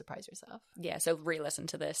you will surprise yourself. Yeah, so re-listen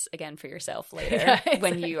to this again for yourself later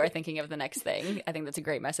when you are thinking of the next thing. I think that's a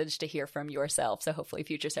great message to hear from yourself, so hopefully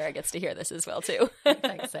future Sarah gets to hear this as well too.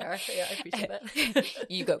 Thanks, Sarah. Yeah, I appreciate that.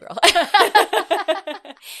 You go, girl.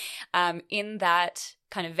 In that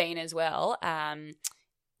kind of vein as well,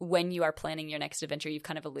 when you are planning your next adventure, you've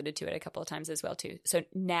kind of alluded to it a couple of times as well too. So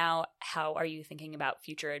now how are you thinking about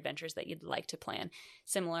future adventures that you'd like to plan?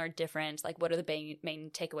 Similar, different, like what are the main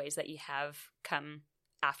takeaways that you have come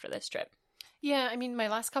after this trip? Yeah, I mean, my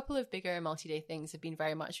last couple of bigger multi-day things have been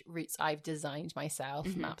very much routes I've designed myself,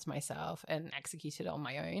 mapped myself, and executed on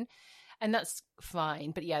my own. And that's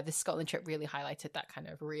fine. But yeah, the Scotland trip really highlighted that kind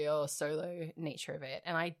of real solo nature of it.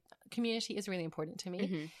 And community is really important to me.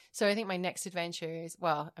 Mm-hmm. So I think my next adventure is,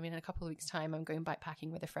 well, I mean, in a couple of weeks' time, I'm going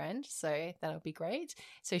backpacking with a friend. So that'll be great.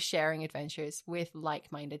 So sharing adventures with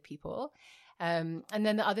like-minded people. And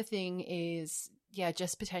then the other thing is, yeah,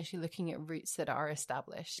 just potentially looking at routes that are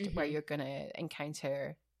established where you're going to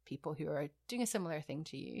encounter people who are doing a similar thing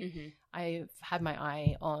to you. I've had my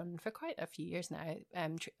eye on for quite a few years now,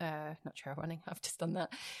 not trail running, I've just done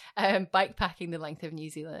that, bike packing the length of New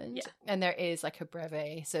Zealand. And there is like a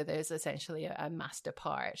brevet, so there's essentially a master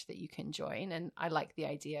part that you can join, and I like the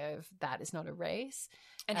idea of that. It's not a race.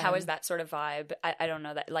 And how is that sort of vibe? I don't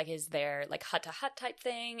know that, like, is there like hut to hut type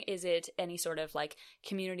thing? Is it any sort of like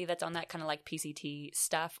community that's on that kind of like PCT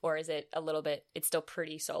stuff, or is it a little bit, it's still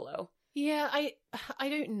pretty solo? Yeah, I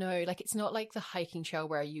don't know. Like, it's not like the hiking trail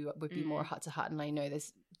where you would be more hut to hut. And I know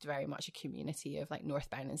there's very much a community of like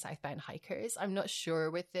northbound and southbound hikers. I'm not sure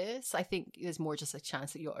with this. I think there's more just a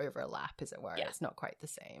chance that you'll overlap, as it were. Yeah. It's not quite the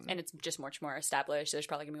same. And it's just much more established. There's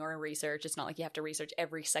probably going to be more research. It's not like you have to research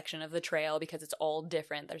every section of the trail because it's all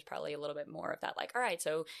different. There's probably a little bit more of that, like, all right,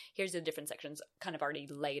 so here's the different sections kind of already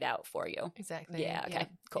laid out for you. Exactly. Yeah, okay,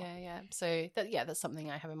 cool. Yeah. So that's something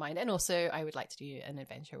I have in mind. And also I would like to do an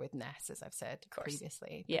adventure with Ness, as I've said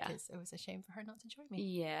previously. Because it was a shame for her not to join me.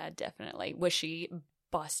 Yeah, definitely. Was she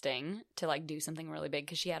busting to like do something really big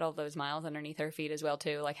because she had all those miles underneath her feet as well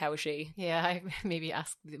too? Like, how was she? Yeah, I maybe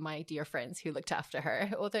asked my dear friends who looked after her,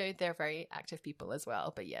 although they're very active people as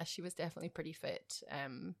well. But yeah, she was definitely pretty fit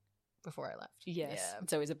before I left. Yes. Yeah.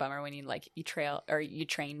 It's always a bummer when you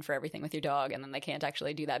train for everything with your dog and then they can't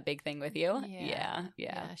actually do that big thing with you. Yeah.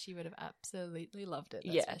 She would have absolutely loved it.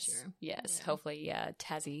 Yes. For sure. Yes. Yeah. Hopefully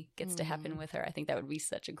Tassie gets to happen with her. I think that would be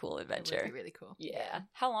such a cool adventure. It would be really cool. Yeah.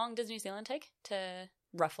 How long does New Zealand take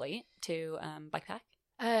roughly to bike pack?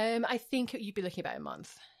 I think you'd be looking about a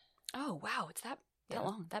month. Oh wow, it's that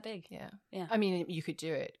long, that big. Yeah. I mean, you could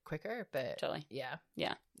do it quicker, but totally. Yeah.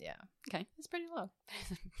 Okay, it's pretty long.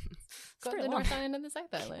 Got the North Island and the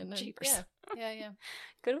South Island. Jeepers. Yeah.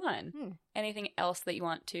 Good one. Anything else that you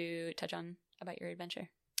want to touch on about your adventure?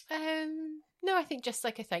 No, I think just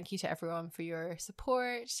like a thank you to everyone for your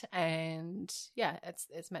support, and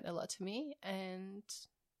it's meant a lot to me, and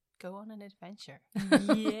go on an adventure.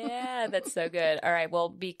 Yeah, that's so good. All right, well,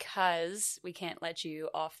 because we can't let you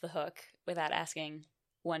off the hook without asking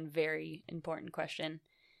one very important question,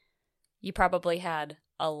 you probably had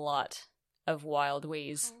a lot of wild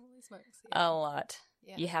wees. Holy smokes, yeah. A lot.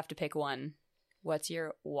 Yeah. You have to pick one. What's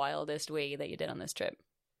your wildest wee that you did on this trip?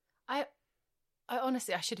 I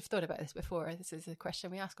honestly, I should have thought about this before. This is a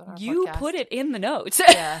question we ask on our podcast. You put it in the notes.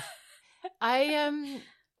 Yeah.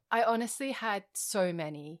 I honestly had so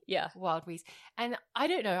many wild wees. And I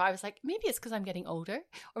don't know, I was like, maybe it's because I'm getting older,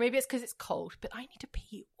 or maybe it's because it's cold, but I need to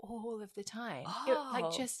pee all of the time.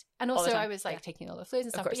 Oh. And also I was like taking all the fluids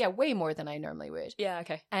and stuff, but way more than I normally would. Yeah,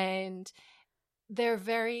 okay. And they're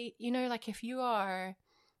very, like if you are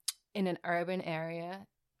in an urban area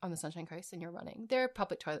on the Sunshine Coast and you're running, there are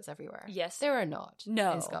public toilets everywhere. Yes. There are not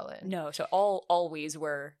in Scotland. No, so all wees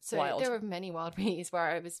were wild. There were many wild wees where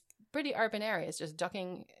I was pretty urban areas, just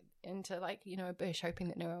ducking into like, a bush, hoping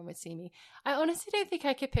that no one would see me. I honestly don't think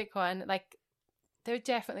I could pick one. Like, there are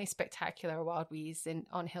definitely spectacular wild wees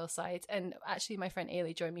on hillsides. And actually my friend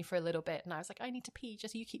Ailey joined me for a little bit and I was like, I need to pee,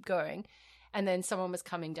 just you keep going. And then someone was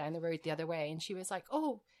coming down the road the other way and she was like,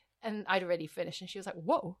 oh, and I'd already finished and she was like,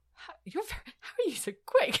 whoa, how are you so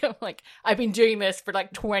quick? I'm like, I've been doing this for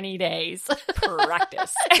like 20 days.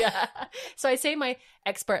 Practice. Yeah. So I'd say my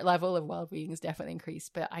expert level of wild weeing has definitely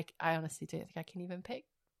increased, but I honestly don't think I can even pick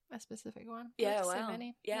a specific one. Yeah, wow. So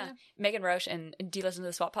many. Yeah. Megan Roche, and do you listen to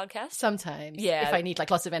the SWAT podcast? Sometimes. Yeah. If I need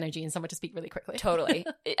like lots of energy and someone to speak really quickly. Totally.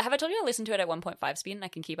 Have I told you I listen to it at 1.5 speed and I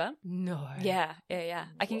can keep up? No. Yeah.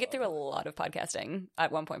 I can get through a lot of podcasting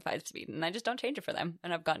at 1.5 speed and I just don't change it for them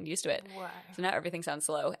and I've gotten used to it. Wow. So now everything sounds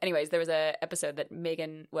slow. Anyways, there was a episode that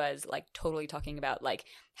Megan was like totally talking about like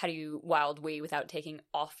how do you wild wee without taking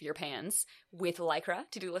off your pants with Lycra.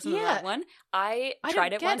 Did you listen to that one? I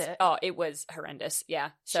tried it once. Oh, it was horrendous. Yeah.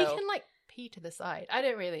 So she can like pee to the side. I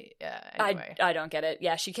don't really anyway. I don't get it.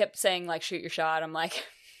 Yeah, she kept saying like shoot your shot. I'm like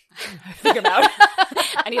figure them out.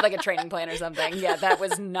 I need like a training plan or something. Yeah, that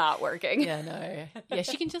was not working. Yeah, no. Yeah,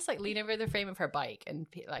 she can just like lean over the frame of her bike and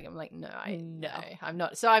pee. Like I'm like, no, I'm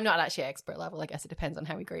not. So I'm not actually expert level. I guess it depends on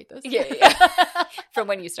how we grade this. Yeah. From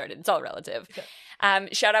when you started, it's all relative. Okay.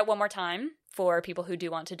 Shout out one more time for people who do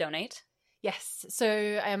want to donate. Yes.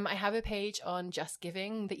 So I have a page on Just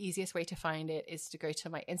Giving. The easiest way to find it is to go to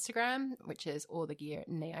my Instagram, which is all the gear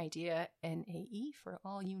Nae Idea, NAE for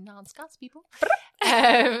all you non-Scots people.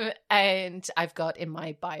 And I've got in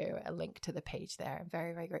my bio a link to the page there. I'm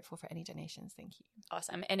very, very grateful for any donations. Thank you.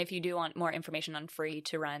 Awesome. And if you do want more information on Free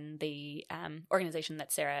to run, the organization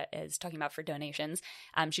that Sarah is talking about for donations,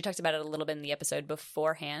 she talks about it a little bit in the episode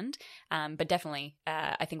beforehand. But definitely,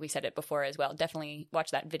 I think we said it before as well, definitely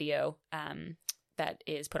watch that video that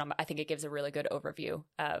is put on. I think it gives a really good overview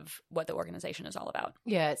of what the organization is all about.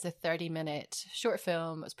 Yeah, it's a 30-minute short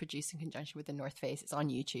film. It was produced in conjunction with the North Face. It's on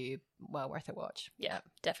YouTube. Well worth a watch. Yeah,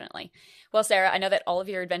 definitely. Well, Sarah, I know that all of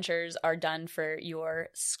your adventures are done for your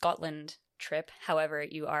Scotland trip. However,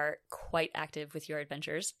 you are quite active with your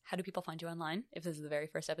adventures. How do people find you online if this is the very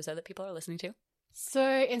first episode that people are listening to? So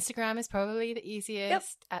Instagram is probably the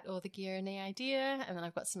easiest, at all the gear Nae Idea. And then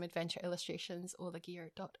I've got some adventure illustrations,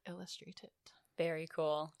 allthegear.illustrated. Very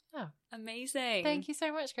cool. Oh, amazing. Thank you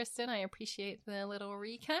so much, Kristen. I appreciate the little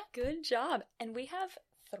recap. Good job. And we have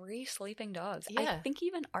 3 sleeping dogs. Yeah. I think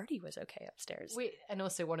even Artie was okay upstairs. And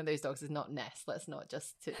also one of those dogs is not Ness. Let's not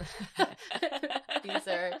just... These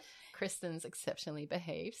are Kristen's exceptionally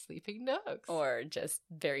behaved sleeping dogs. Or just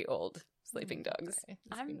very old sleeping dogs. Okay.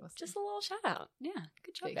 I'm awesome. Just a little shout out. Yeah.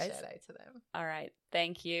 Good job, Big guys. shout out to them. All right.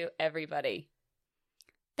 Thank you, everybody.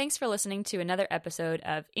 Thanks for listening to another episode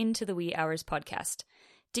of Into the Wee Hours podcast.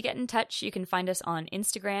 To get in touch, you can find us on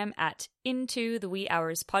Instagram at Into the Wee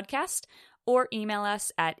Hours podcast, or email us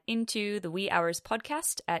at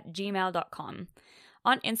intotheweehourspodcast@gmail.com.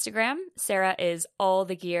 On Instagram, Sarah is all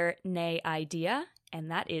the gear Nae Idea, and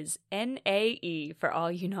that is NAE for all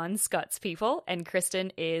you non-Scots people, and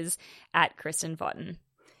Kristen is at Kristen Vaughton.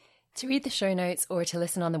 To read the show notes or to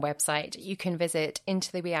listen on the website, you can visit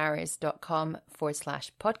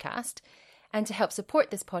intotheweehours.com/podcast. And to help support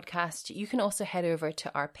this podcast, you can also head over to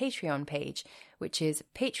our Patreon page, which is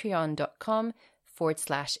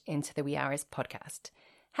patreon.com/intotheweehourspodcast.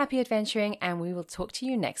 Happy adventuring, and we will talk to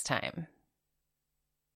you next time.